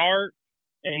 to start,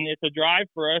 and it's a drive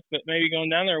for us. But maybe going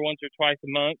down there once or twice a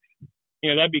month,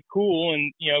 that'd be cool,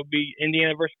 and be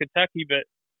Indiana versus Kentucky. But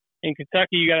in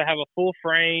Kentucky, you got to have a full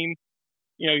frame.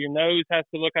 Your nose has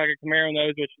to look like a Camaro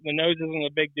nose, which the nose isn't a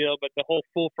big deal, but the whole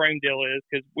full frame deal is,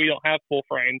 because we don't have full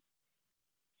frames.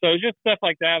 So just stuff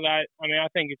like that. I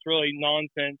think it's really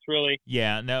nonsense, really.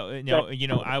 Yeah, no,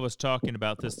 I was talking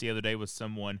about this the other day with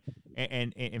someone,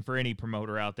 and for any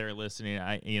promoter out there listening,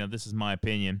 this is my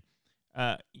opinion.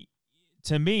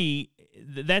 To me,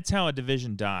 that's how a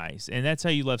division dies, and that's how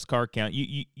you left car count.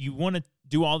 You want to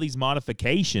do all these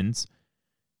modifications,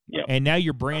 yep. And now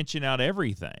you're branching out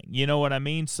everything. You know what I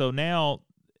mean? So now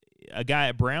a guy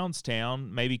at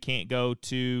Brownstown maybe can't go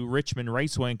to Richmond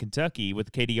Raceway in Kentucky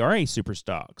with KDRA super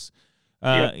stocks.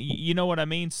 Yep. You know what I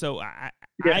mean? So I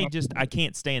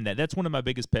can't stand that. That's one of my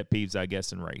biggest pet peeves, I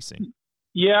guess, in racing.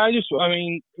 Yeah,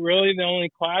 really the only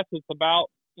class that's about,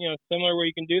 similar where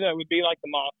you can do that would be like the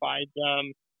modifieds.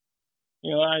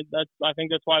 I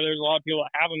think that's why there's a lot of people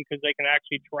that have them, because they can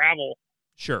actually travel.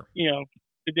 Sure.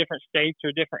 To different states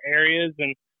or different areas.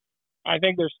 And I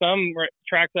think there's some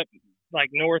tracks up like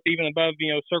north, even above,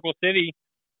 Circle City,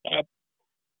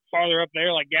 farther up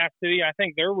there, like Gas City. I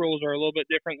think their rules are a little bit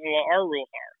different than what our rules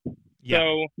are. Yeah.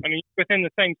 So, within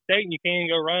the same state, and you can't even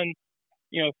go run,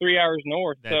 3 hours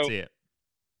north. That's so it.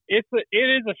 It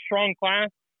is a strong class.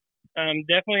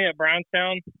 Definitely at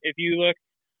Brownstown. If you look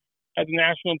at the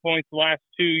national points the last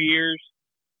 2 years,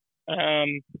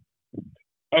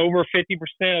 over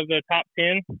 50% of the top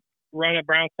 10 run at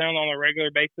Brownstown on a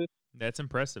regular basis. That's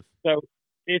impressive. So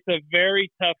it's a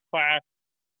very tough class.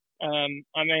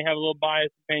 I may have a little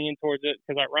biased opinion towards it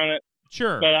because I run it.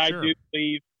 Sure. But I do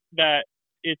believe that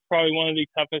it's probably one of the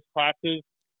toughest classes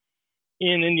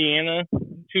in Indiana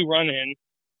to run in.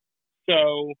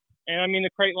 So, and the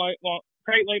crate late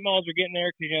models are getting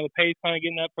there because, the pay's kind of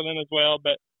getting up for them as well.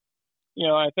 But,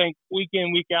 I think week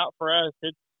in, week out for us,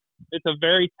 it's a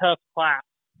very tough class.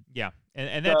 Yeah,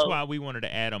 and that's why we wanted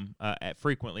to add them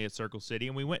frequently at Circle City,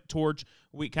 and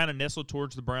we kind of nestled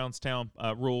towards the Brownstown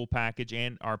rule package,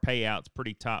 and our payouts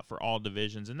pretty top for all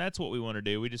divisions, and that's what we want to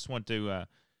do. We just want to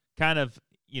kind of,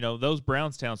 those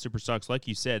Brownstown Super Stocks, like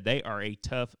you said, they are a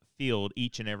tough field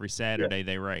each and every Saturday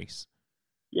they race.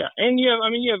 Yeah, and you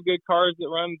have good cars that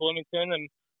run Bloomington and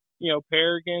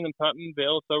Paragon and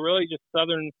Putnamville, so really just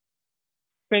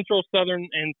Central, Southern,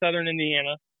 and Southern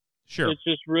Indiana. Sure, it's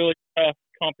just really tough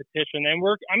competition, and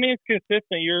it's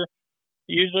consistent. You're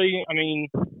usually, I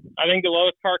think the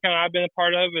lowest car count I've been a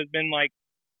part of has been like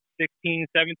 16,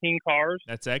 17 cars.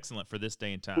 That's excellent for this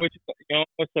day and time. Which,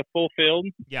 it's a full field.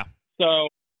 Yeah. So,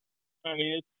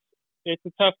 it's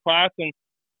a tough class, and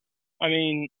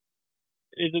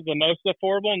is it the most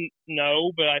affordable?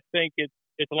 No, but I think it's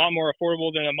a lot more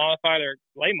affordable than a modified or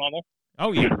late model.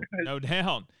 Oh yeah, no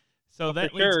doubt. So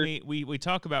that leads me. We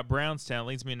talk about Brownstown.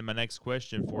 Leads me into my next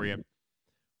question for you.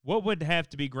 What would have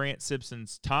to be Grant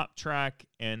Simpson's top track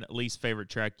and least favorite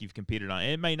track you've competed on?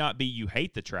 It may not be you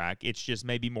hate the track; it's just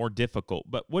maybe more difficult.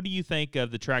 But what do you think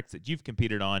of the tracks that you've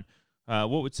competed on?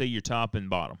 What would say your top and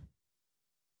bottom?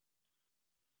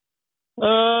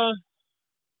 I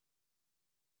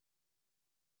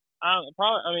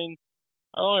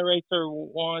only raced her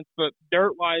once, but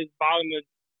dirt-wise, bottom would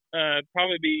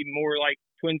probably be more like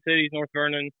Twin Cities, North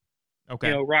Vernon,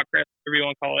 okay, Rockcrest, whatever you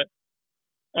want to call it.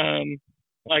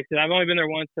 Like I said, I've only been there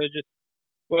once, so it just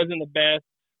wasn't the best.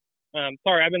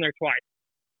 Sorry, I've been there twice,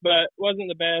 but wasn't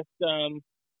the best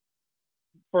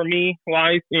for me,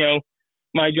 wise,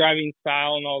 my driving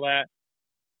style and all that.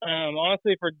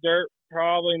 Honestly, for dirt,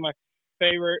 probably my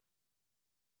favorite.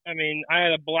 I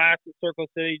had a blast at Circle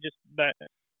City, just that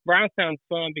Brownstown's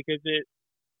fun because it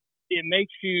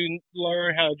makes you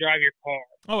learn how to drive your car.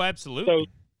 Oh, absolutely. So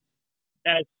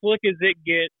as slick as it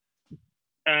gets,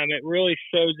 it really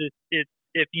shows it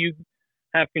if you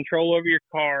have control over your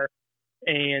car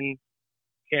and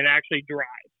can actually drive.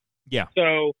 Yeah.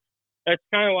 So that's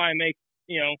kind of why I make,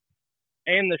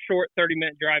 and the short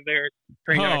 30-minute drive there is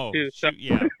pretty nice too. So.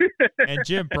 Yeah. And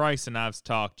Jim Price and I've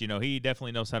talked, he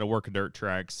definitely knows how to work a dirt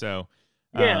track. So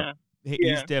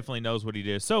he definitely knows what he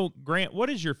does. So Grant,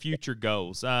 what is your future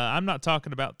goals? I'm not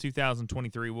talking about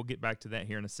 2023. We'll get back to that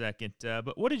here in a second.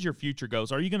 But what is your future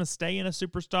goals? Are you going to stay in a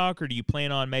super stock, or do you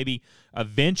plan on maybe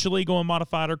eventually going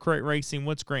modified or crate racing?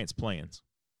 What's Grant's plans?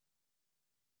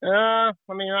 Right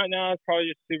now it's probably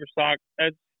just super stock.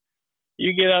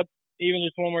 You get up even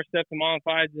just one more step to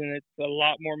modifieds, and it's a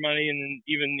lot more money, and then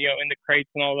even in the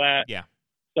crates and all that. Yeah.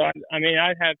 So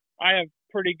I have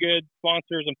pretty good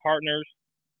sponsors and partners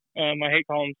I hate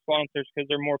calling them sponsors because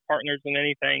they're more partners than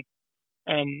anything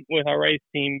with our race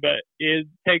team, but it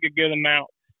take a good amount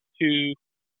to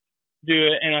do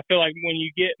it. And I feel like when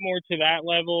you get more to that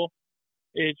level,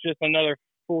 it's just another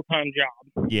full-time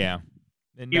job. Yeah.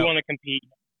 You want to compete.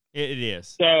 It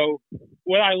is. So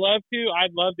I'd love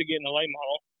to get in the late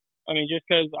model. I mean, just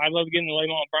because I love getting the late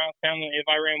model at Brownstown. If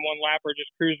I ran one lap or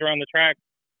just cruised around the track,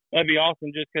 that'd be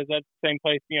awesome, just because that's the same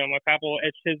place, my papa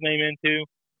etched his name into.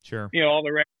 Sure. All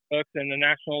the record books and the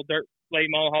National Dirt Late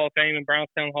Model Hall of Fame and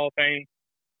Brownstown Hall of Fame.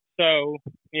 So,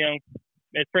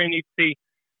 it's pretty neat to see,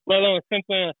 let alone a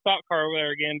Simpson in a stock car over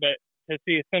there again, but to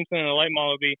see a Simpson in a late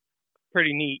model would be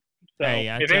pretty neat. So,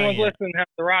 if anyone's listening and has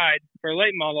to ride for a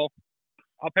late model,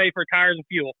 I'll pay for tires and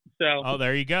fuel. So. Oh,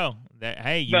 there you go.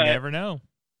 You never know.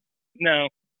 No.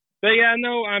 But, yeah,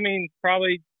 no, I mean,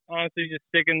 probably, honestly, just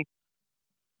sticking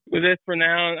with this for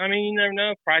now. I mean, you never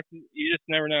know. Prices, you just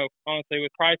never know, honestly,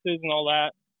 with prices and all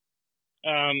that.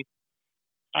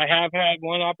 I have had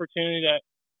one opportunity that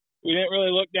we didn't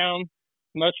really look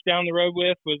much down the road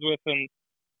was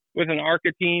with an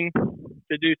ARCA team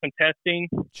to do some testing.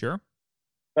 Sure.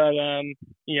 But,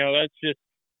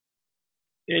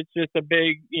 it's just a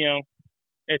big,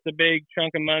 it's a big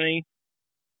chunk of money.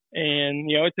 And,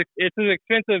 it's an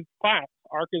expensive class.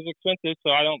 ARCA is expensive,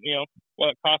 so I don't,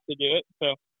 what it costs to do it.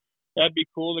 So that'd be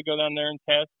cool to go down there and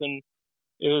test. And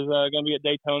it was going to be at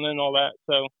Daytona and all that.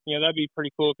 So, that'd be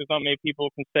pretty cool because not many people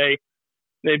can say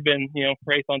they've been,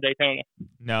 raced on Daytona.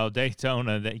 No,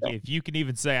 Daytona, if you can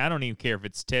even say, I don't even care if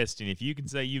it's testing, if you can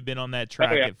say you've been on that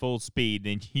track at full speed,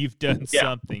 then you've done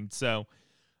something. So,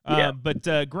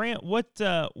 but Grant, what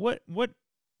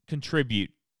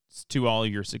contributes to all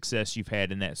your success you've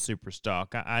had in that super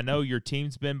stock? I know your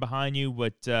team's been behind you,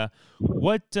 but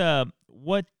what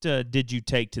did you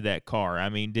take to that car? I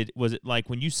mean, was it like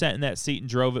when you sat in that seat and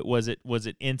drove it? Was it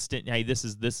instant? Hey, this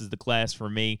is the class for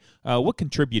me. What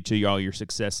contributed to all your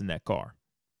success in that car?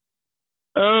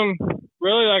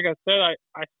 Really, like I said,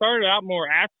 I started out more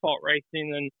asphalt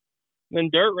racing than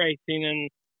dirt racing,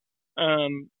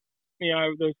 and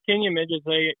those Kenya midgets,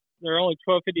 they're only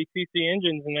 1250cc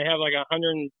engines, and they have like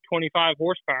 125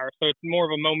 horsepower, so it's more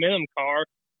of a momentum car.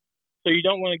 So you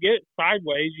don't want to get it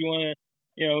sideways. You want to,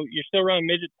 you're still running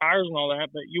midget tires and all that,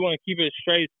 but you want to keep it as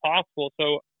straight as possible.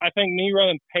 So I think me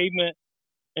running pavement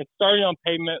and starting on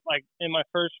pavement, like in my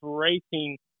first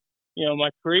racing, my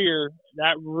career,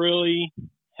 that really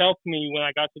helped me when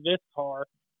I got to this car.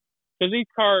 Because these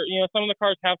cars, some of the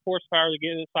cars have horsepower to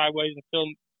get it sideways and still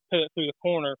put it through the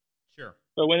corner. Sure.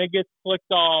 But when it gets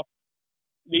flicked off,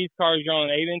 these cars are on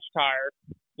an 8-inch tire.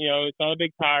 It's not a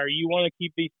big tire. You want to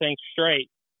keep these things straight.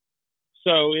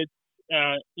 So it's,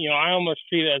 I almost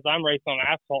treat it as I'm racing on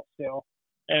asphalt still.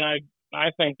 And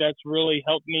I think that's really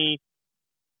helped me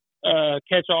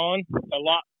catch on a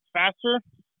lot faster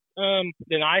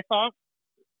than I thought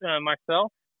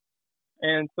myself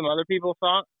and some other people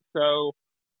thought. So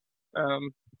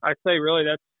I'd say really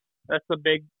that's a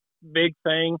big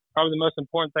thing, probably the most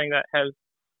important thing that has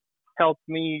helped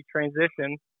me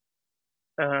transition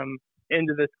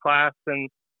into this class. And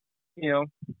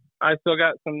I still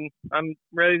got I'm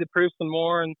ready to prove some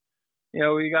more, and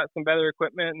we got some better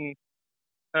equipment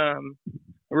and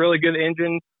really good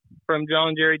engines from John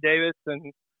and Jerry Davis,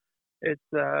 and it's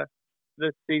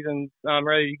this season I'm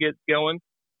ready to get going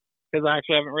because I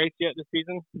actually haven't raced yet this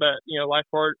season, but life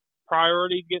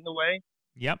priorities get in the way.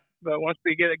 Yep. But once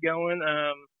we get it going,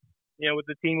 with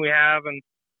the team we have and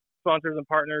sponsors and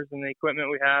partners and the equipment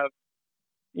we have,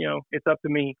 it's up to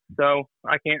me. So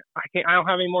I don't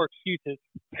have any more excuses.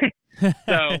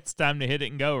 So it's time to hit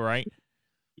it and go, right?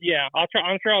 Yeah, I'm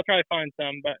sure I'll try to find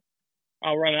some, but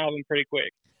I'll run out of them pretty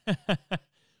quick.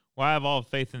 Well, I have all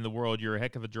faith in the world. You're a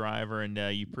heck of a driver, and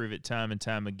you prove it time and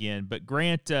time again. But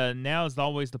Grant, now is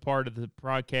always the part of the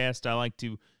podcast I like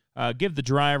to give the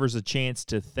drivers a chance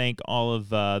to thank all of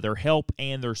their help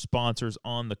and their sponsors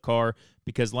on the car,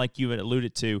 because like you had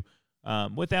alluded to,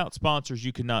 without sponsors,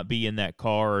 you could not be in that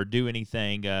car or do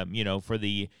anything, for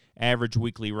the average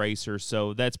weekly racer.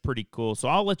 So that's pretty cool. So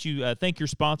I'll let you thank your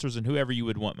sponsors and whoever you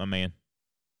would want, my man.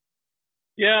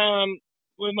 Yeah,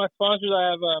 with my sponsors, I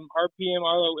have RPM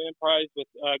Arlo Enterprise with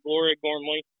Gloria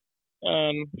Gormley.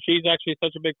 She's actually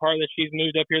such a big part that she's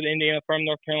moved up here to Indiana from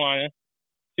North Carolina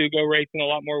to go racing a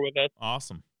lot more with us.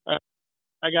 Awesome.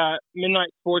 I got Midnight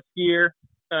Sports Gear,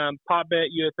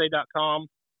 PopBetUSA.com,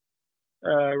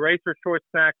 Racer Short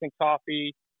Snacks and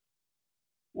Coffee,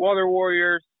 Water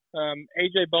Warriors,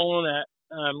 AJ Boland at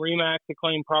Remax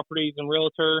Acclaimed Properties and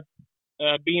Realtor,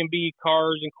 B&B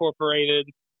Cars Incorporated,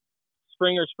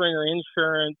 Springer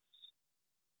Insurance,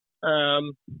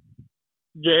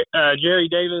 Jerry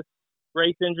Davis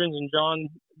Race Engines and John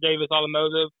Davis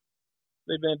Automotive.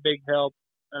 They've been a big help.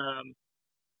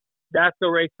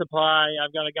 Dasco Race Supply.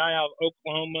 I've got a guy out of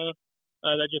Oklahoma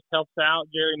that just helps out,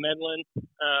 Jerry Medlin.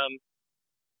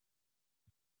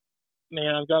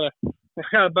 Man, I've got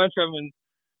a bunch of them, and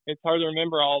it's hard to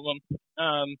remember all of them.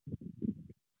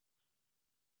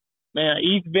 Man,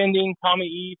 East Vending, Tommy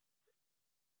East.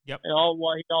 Yep. And all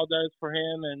what he all does for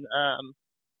him, and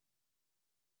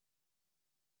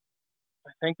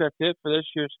I think that's it for this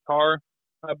year's car,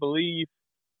 I believe.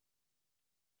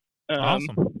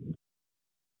 Awesome.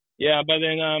 Yeah, but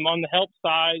then on the help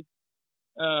side,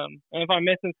 and if I'm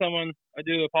missing someone, I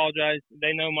do apologize.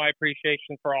 They know my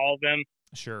appreciation for all of them.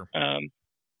 Sure.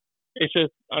 It's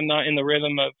just I'm not in the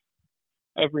rhythm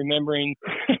of remembering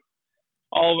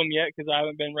all of them yet because I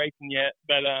haven't been racing yet.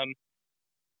 But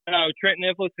Trent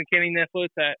Nicholas and Kenny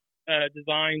Nicholas at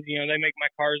Designs, they make my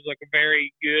cars look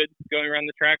very good going around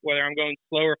the track, whether I'm going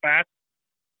slow or fast.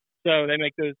 So they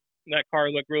make that car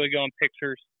look really good on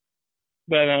pictures.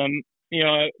 But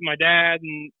my dad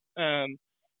and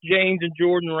James and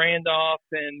Jordan Randolph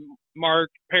and Mark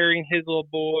Perry and his little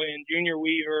boy and Junior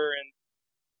Weaver and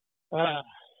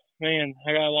man,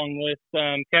 I got a long list.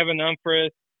 Kevin Umphris.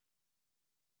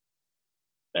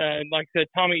 Like I said,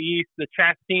 Tommy East, the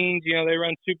Chastines, they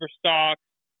run super stock.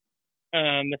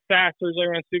 The Sassers, they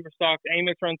run super stock.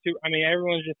 Amos runs super. I mean,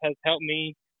 everyone just has helped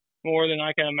me more than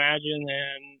I can imagine,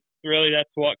 and really that's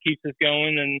what keeps us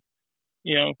going. And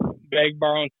beg,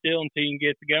 borrow, and steal until you can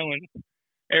get it going.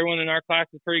 Everyone in our class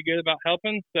is pretty good about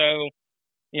helping, so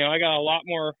I got a lot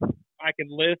more I could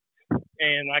list,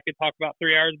 and I could talk about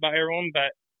 3 hours about everyone,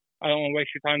 but I don't want to waste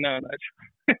your time that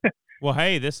much. Well,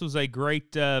 hey, this was a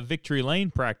great Victory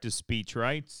Lane practice speech,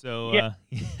 right? So, yeah.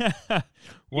 I'll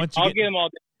get them all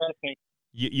there, trust me.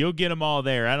 You'll get them all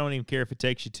there. I don't even care if it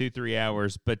takes you 2-3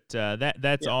 hours, but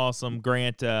that's awesome,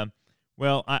 Grant.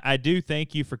 Well, I do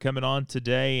thank you for coming on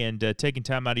today and taking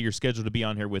time out of your schedule to be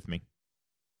on here with me.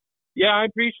 Yeah, I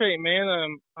appreciate it,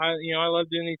 man. I love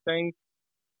doing these things,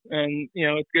 and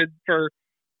it's good for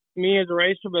me as a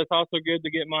racer, but it's also good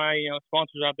to get my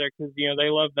sponsors out there because they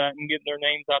love that and getting their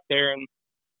names out there, and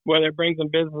whether it brings them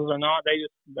business or not,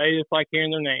 they just like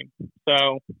hearing their name.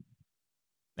 So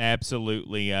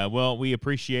absolutely. Well, we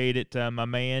appreciate it, my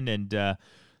man, and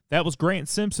that was Grant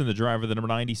Simpson, the driver of the number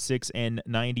 96 and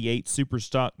 98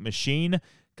 Superstock machine.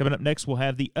 Coming up next, we'll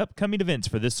have the upcoming events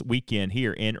for this weekend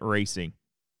here in racing.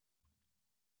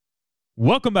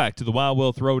 Welcome back to the Wild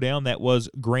Will Throwdown. That was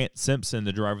Grant Simpson,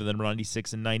 the driver of the number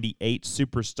 96 and 98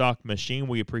 Superstock machine.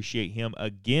 We appreciate him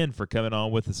again for coming on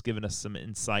with us, giving us some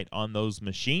insight on those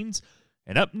machines.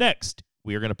 And up next,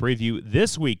 we are going to preview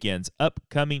this weekend's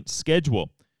upcoming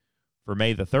schedule for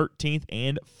May the 13th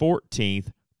and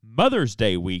 14th, Mother's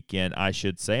Day weekend, I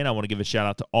should say. And I want to give a shout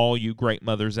out to all you great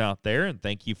mothers out there, and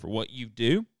thank you for what you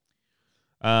do.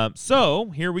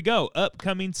 So here we go,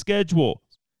 upcoming schedule.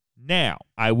 Now,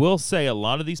 I will say a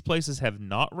lot of these places have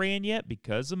not ran yet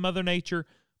because of Mother Nature.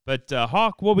 But,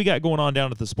 Hawk, what we got going on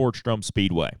down at the Sportsdrome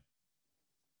Speedway?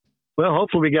 Well,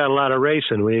 hopefully we got a lot of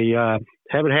racing. We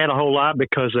haven't had a whole lot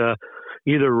because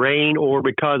either rain or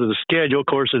because of the schedule. Of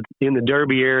course, in the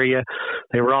Derby area,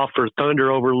 they were off for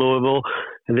Thunder over Louisville.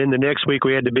 And then the next week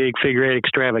we had the big figure eight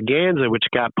extravaganza, which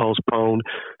got postponed.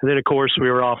 And then, of course, we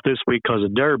were off this week because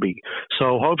of Derby.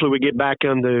 So hopefully we get back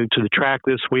to the track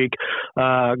this week.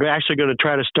 We're actually going to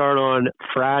try to start on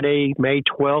Friday, May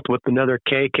 12th with another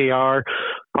KKR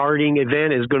karting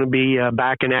event. Is going to be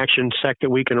back in action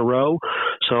second week in a row.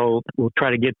 So we'll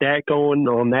try to get that going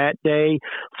on that day,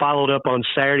 followed up on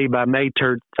Saturday by May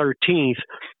 13th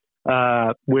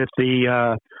with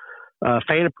the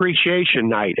Fan Appreciation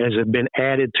Night as it been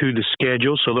added to the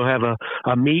schedule. So they'll have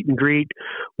a meet and greet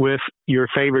with your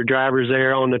favorite drivers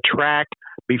there on the track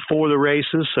before the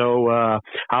races. So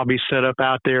I'll be set up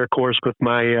out there, of course, with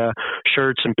my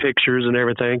shirts and pictures and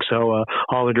everything. So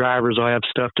all the drivers will have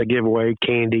stuff to give away,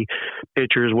 candy,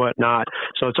 pictures, whatnot.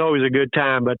 So it's always a good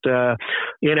time. But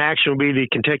in action will be the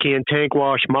Kentucky and Tank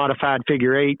Wash Modified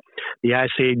Figure 8, the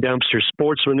ICA Dumpster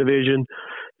Sportsman Division,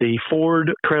 the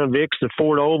Ford Crown Vics, the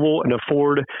Ford Oval, and the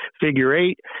Ford Figure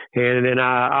 8. And then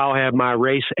I'll have my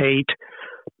Race 8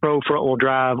 Pro Front-Wheel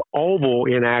Drive Oval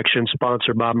in action,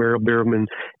 sponsored by Merrill Bierman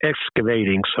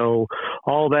Excavating. So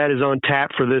all that is on tap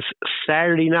for this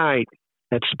Saturday night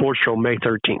at Sportsdrome, May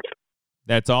 13th.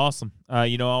 That's awesome.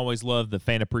 I always love the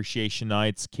fan appreciation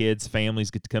nights. Kids, families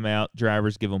get to come out.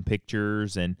 Drivers give them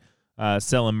pictures and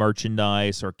selling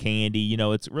merchandise or candy.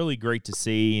 It's really great to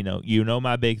see.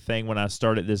 My big thing when I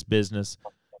started this business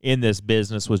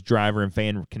was driver and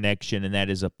fan connection, and that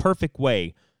is a perfect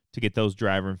way to get those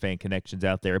driver and fan connections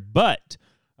out there. But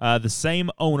The same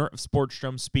owner of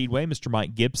Sportstrom Speedway, Mr.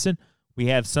 Mike Gibson. We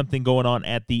have something going on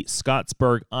at the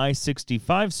Scottsburg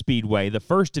I-65 Speedway. The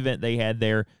first event they had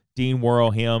there, Dean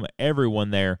Worrell, him,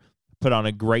 everyone there put on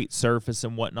a great surface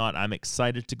and whatnot. I'm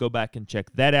excited to go back and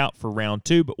check that out for round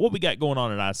 2. But what we got going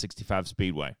on at I-65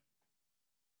 Speedway?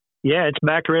 Yeah, it's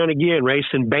back around again,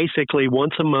 racing basically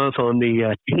once a month on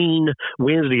the teen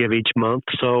Wednesday of each month.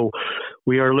 So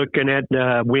we are looking at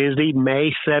Wednesday, May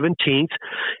 17th.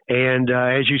 And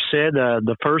as you said,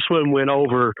 the first one went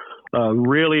over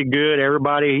really good.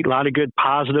 Everybody, a lot of good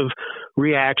positive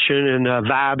reaction and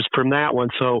vibes from that one.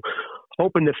 So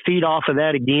hoping to feed off of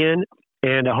that again.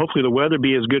 And hopefully the weather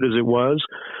be as good as it was.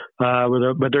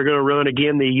 But they're going to run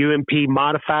again the UMP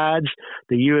Modifieds,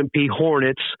 the UMP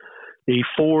Hornets, the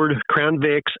Ford Crown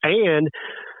Vics, and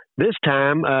this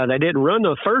time they didn't run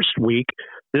the first week.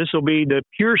 This will be the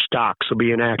Pure Stocks will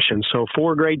be in action. So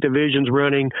 4 great divisions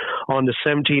running on the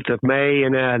 17th of May.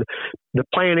 And the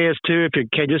plan is, too, if you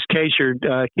just in case you're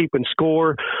keeping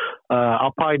score,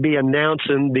 I'll probably be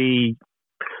announcing the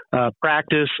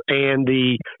practice and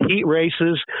the heat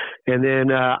races, and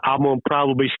then I'm going to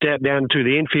probably step down to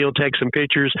the infield, take some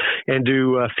pictures, and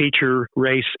do feature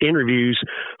race interviews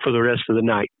for the rest of the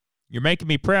night. You're making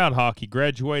me proud, Hawk. You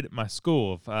graduated my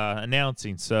school of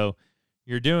announcing, so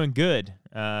you're doing good.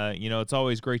 It's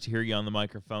always great to hear you on the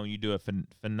microphone. You do a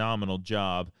phenomenal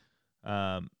job.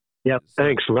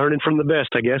 Thanks. Learning from the best,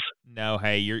 I guess. No,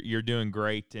 hey, you're doing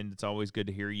great, and it's always good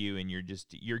to hear you, and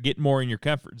you're getting more in your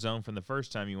comfort zone from the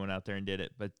first time you went out there and did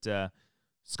it. But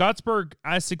Scottsburg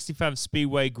I-65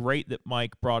 Speedway, great that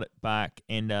Mike brought it back,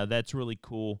 and that's really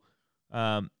cool.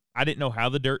 I didn't know how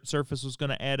the dirt surface was going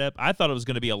to add up. I thought it was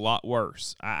going to be a lot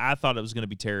worse. I thought it was going to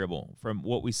be terrible from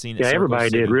what we've seen. Yeah, everybody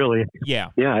did, really. Yeah,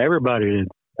 everybody did.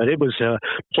 But it was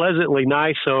pleasantly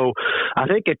nice. So I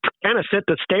think it kind of set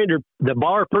the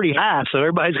bar pretty high. So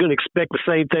everybody's going to expect the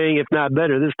same thing, if not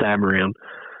better, this time around.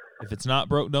 If it's not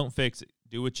broke, don't fix it.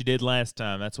 Do what you did last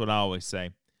time. That's what I always say.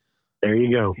 There you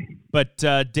go. But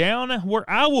down where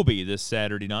I will be this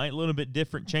Saturday night, a little bit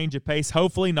different, change of pace.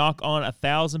 Hopefully knock on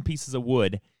 1,000 pieces of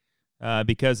wood.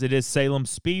 Because it is Salem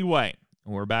Speedway.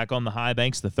 We're back on the high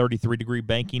banks, the 33-degree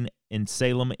banking in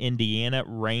Salem, Indiana.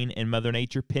 Rain and Mother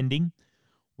Nature pending.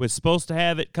 Was supposed to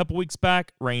have it a couple weeks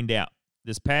back, rained out.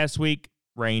 This past week,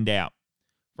 rained out.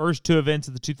 First 2 events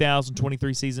of the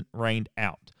 2023 season, rained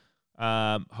out.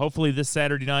 Hopefully this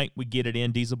Saturday night, we get it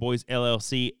in. Diesel Boys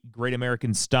LLC, Great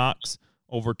American Stocks.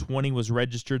 Over 20 was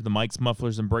registered. The Mike's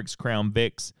Mufflers and Brakes Crown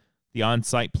Vics. The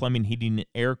on-site plumbing, heating, and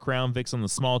air Crown Vics on the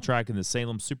small track and the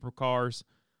Salem Supercars,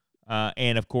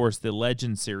 and, of course, the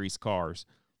Legend Series cars.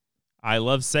 I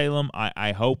love Salem.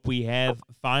 I hope we have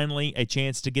finally a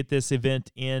chance to get this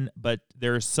event in, but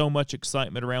there is so much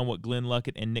excitement around what Glenn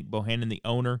Luckett and Nick Bohannon, the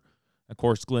owner, of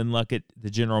course, Glenn Luckett, the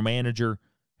general manager,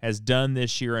 has done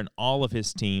this year and all of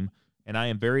his team, and I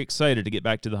am very excited to get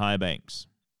back to the high banks.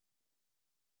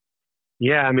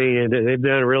 Yeah, I mean, they've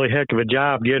done a really heck of a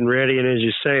job getting ready. And as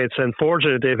you say, it's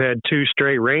unfortunate they've had 2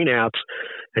 straight rainouts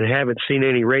and haven't seen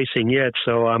any racing yet.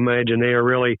 So I imagine they are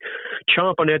really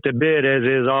chomping at the bit, as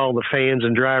is all the fans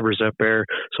and drivers up there.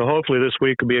 So hopefully this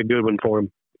week will be a good one for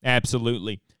them.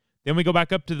 Absolutely. Then we go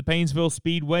back up to the Painesville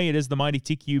Speedway. It is the Mighty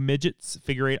TQ Midgets,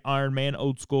 Figure 8 Ironman,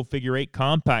 Old School Figure 8,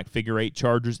 Compact Figure 8,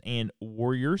 Chargers, and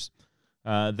Warriors.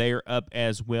 They are up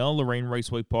as well. Lorraine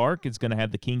Raceway Park is going to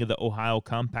have the King of the Ohio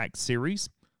Compact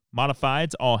Series.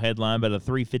 Modifieds, all headlined by the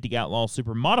 350 Outlaw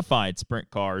Super Modified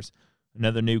Sprint cars.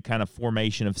 Another new kind of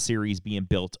formation of series being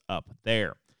built up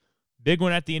there. Big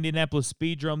one at the Indianapolis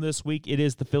Speedrome this week. It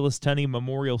is the Phyllis Tunney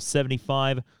Memorial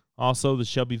 75. Also the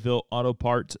Shelbyville Auto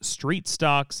Parts Street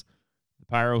Stocks, the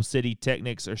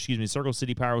Circle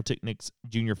City Pyrotechnics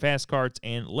Junior Fast Karts,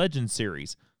 and Legend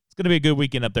Series. It's going to be a good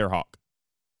weekend up there, Hawk.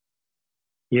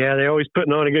 Yeah, they're always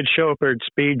putting on a good show up there at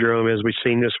Speedrome, as we've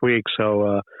seen this week.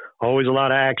 So always a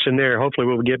lot of action there. Hopefully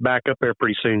we'll get back up there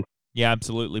pretty soon. Yeah,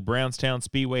 absolutely. Brownstown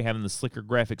Speedway having the Slicker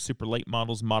Graphic Super Late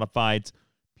Models, Modifieds,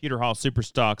 Pewter Hall Super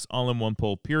Stocks, All-in-One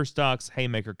Pole Pure Stocks,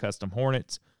 Haymaker Custom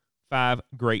Hornets. 5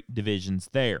 great divisions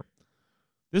there.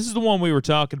 This is the one we were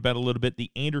talking about a little bit,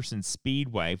 the Anderson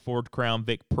Speedway, Ford Crown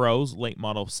Vic Pros, Late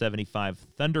Model 75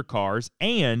 Thunder Cars,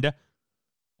 and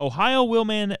Ohio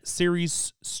Wheelman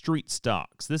Series Street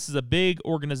Stocks. This is a big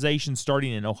organization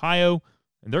starting in Ohio,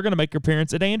 and they're going to make their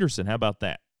appearance at Anderson. How about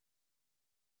that?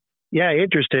 Yeah,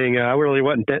 interesting. I really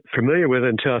wasn't that familiar with it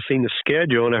until I seen the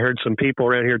schedule, and I heard some people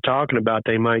around here talking about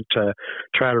they might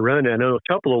try to run it. I know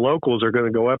a couple of locals are going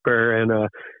to go up there and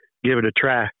give it a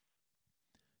try.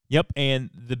 Yep, and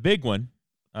the big one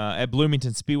at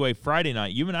Bloomington Speedway Friday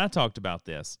night, you and I talked about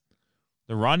this.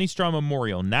 The Rodney Straw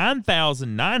Memorial,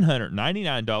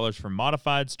 $9,999 for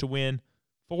modifieds to win,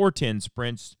 410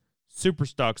 sprints, Super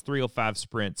Stocks 305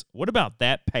 sprints. What about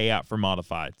that payout for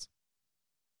modifieds?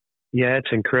 Yeah, it's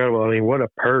incredible. I mean, what a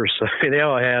purse. I mean,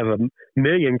 they'll have a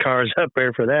million cars up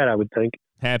there for that, I would think.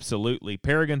 Absolutely.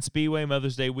 Paragon Speedway,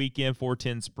 Mother's Day weekend,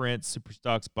 410 sprints, Super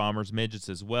Stocks, Bombers, Midgets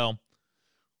as well.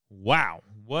 Wow,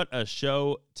 what a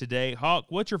show today. Hawk,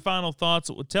 what's your final thoughts?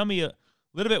 Tell me a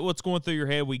little bit what's going through your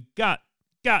head. We got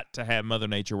to have Mother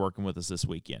Nature working with us this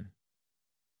weekend.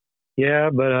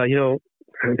 Yeah, but,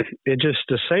 it's just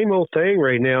the same old thing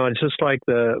right now. It's just like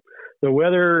the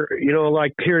weather,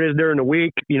 like here it is during the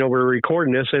week, we're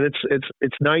recording this, and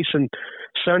it's nice and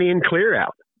sunny and clear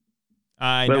out.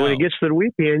 But when it gets to the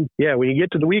weekend, when you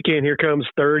get to the weekend, here comes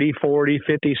 30, 40,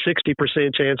 50,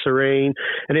 60% chance of rain.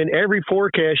 And then every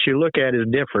forecast you look at is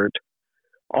different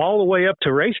all the way up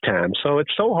to race time. So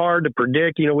it's so hard to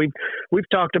predict. We've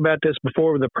talked about this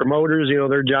before with the promoters,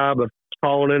 their job of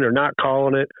calling it or not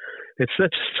calling it. It's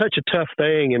such a tough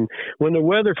thing. And when the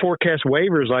weather forecast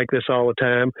wavers like this all the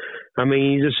time, I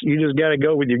mean, you just got to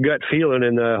go with your gut feeling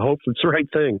and hope it's the right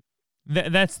thing.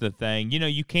 That's the thing.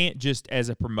 You can't just, as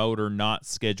a promoter, not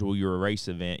schedule your race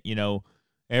event.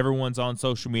 Everyone's on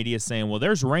social media saying, well,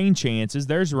 there's rain chances,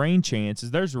 there's rain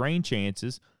chances, there's rain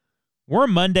chances. We're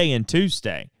Monday and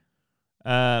Tuesday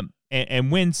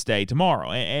and Wednesday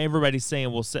tomorrow. And everybody's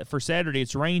saying, well, for Saturday,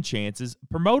 it's rain chances.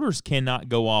 Promoters cannot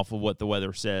go off of what the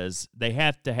weather says. They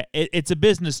have to it's a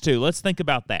business, too. Let's think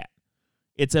about that.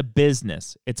 It's a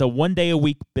business. It's a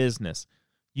one-day-a-week business.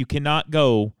 You cannot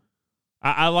go.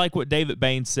 I like what David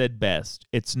Bain said best.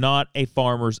 It's not a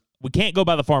farmer's. We can't go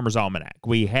by the farmer's almanac.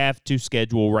 We have to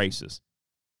schedule races.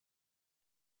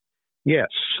 Yes.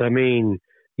 I mean,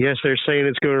 yes, they're saying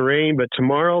it's going to rain, but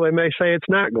tomorrow they may say it's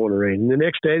not going to rain. And the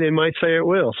next day they might say it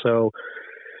will. So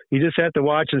you just have to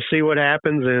watch and see what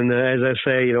happens. And as I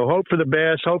say, hope for the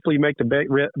best. Hopefully you make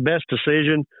the best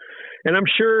decision. And I'm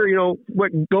sure,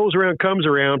 what goes around comes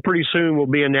around. Pretty soon we'll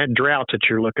be in that drought that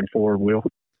you're looking for, Will.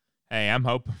 Hey, I'm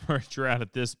hoping for a drought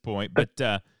at this point. But,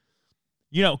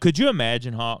 could you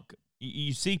imagine, Hawk,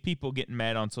 you see people getting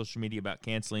mad on social media about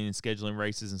canceling and scheduling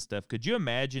races and stuff. Could you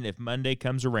imagine if Monday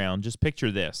comes around? Just picture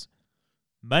this.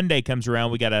 Monday comes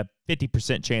around, we got a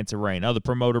 50% chance of rain. Oh, the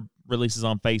promoter releases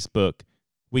on Facebook,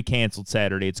 we canceled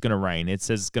Saturday. It's going to rain. It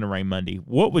says it's going to rain Monday.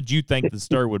 What would you think the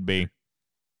stir would be?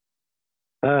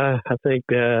 I think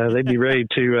they'd be ready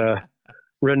to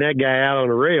run that guy out on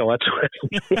a rail. That's what.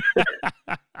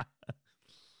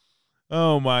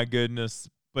 Oh, my goodness.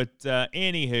 But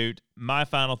anywho, my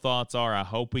final thoughts are I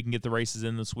hope we can get the races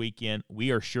in this weekend.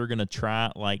 We are sure going to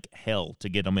try like hell to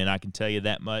get them in. I can tell you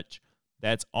that much.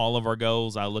 That's all of our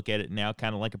goals. I look at it now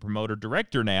kind of like a promoter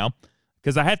director now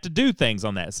because I have to do things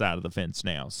on that side of the fence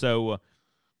now. So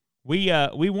we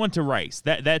want to race.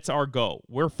 That's our goal.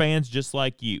 We're fans just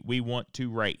like you. We want to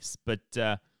race.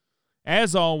 But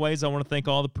as always, I want to thank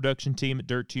all the production team at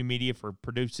Dirt 2 Media for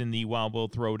producing the Wild Will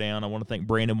Throwdown. I want to thank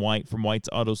Brandon White from White's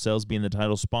Auto Sales being the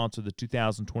title sponsor of the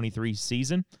 2023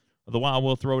 season of the Wild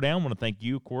Will Throwdown. I want to thank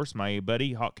you, of course, my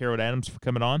buddy, Hawk Carrot Adams, for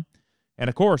coming on. And,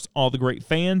 of course, all the great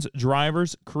fans,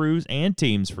 drivers, crews, and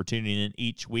teams for tuning in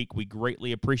each week. We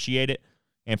greatly appreciate it.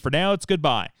 And for now, it's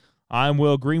goodbye. I'm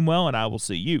Will Greenwell, and I will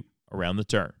see you around the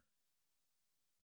turn.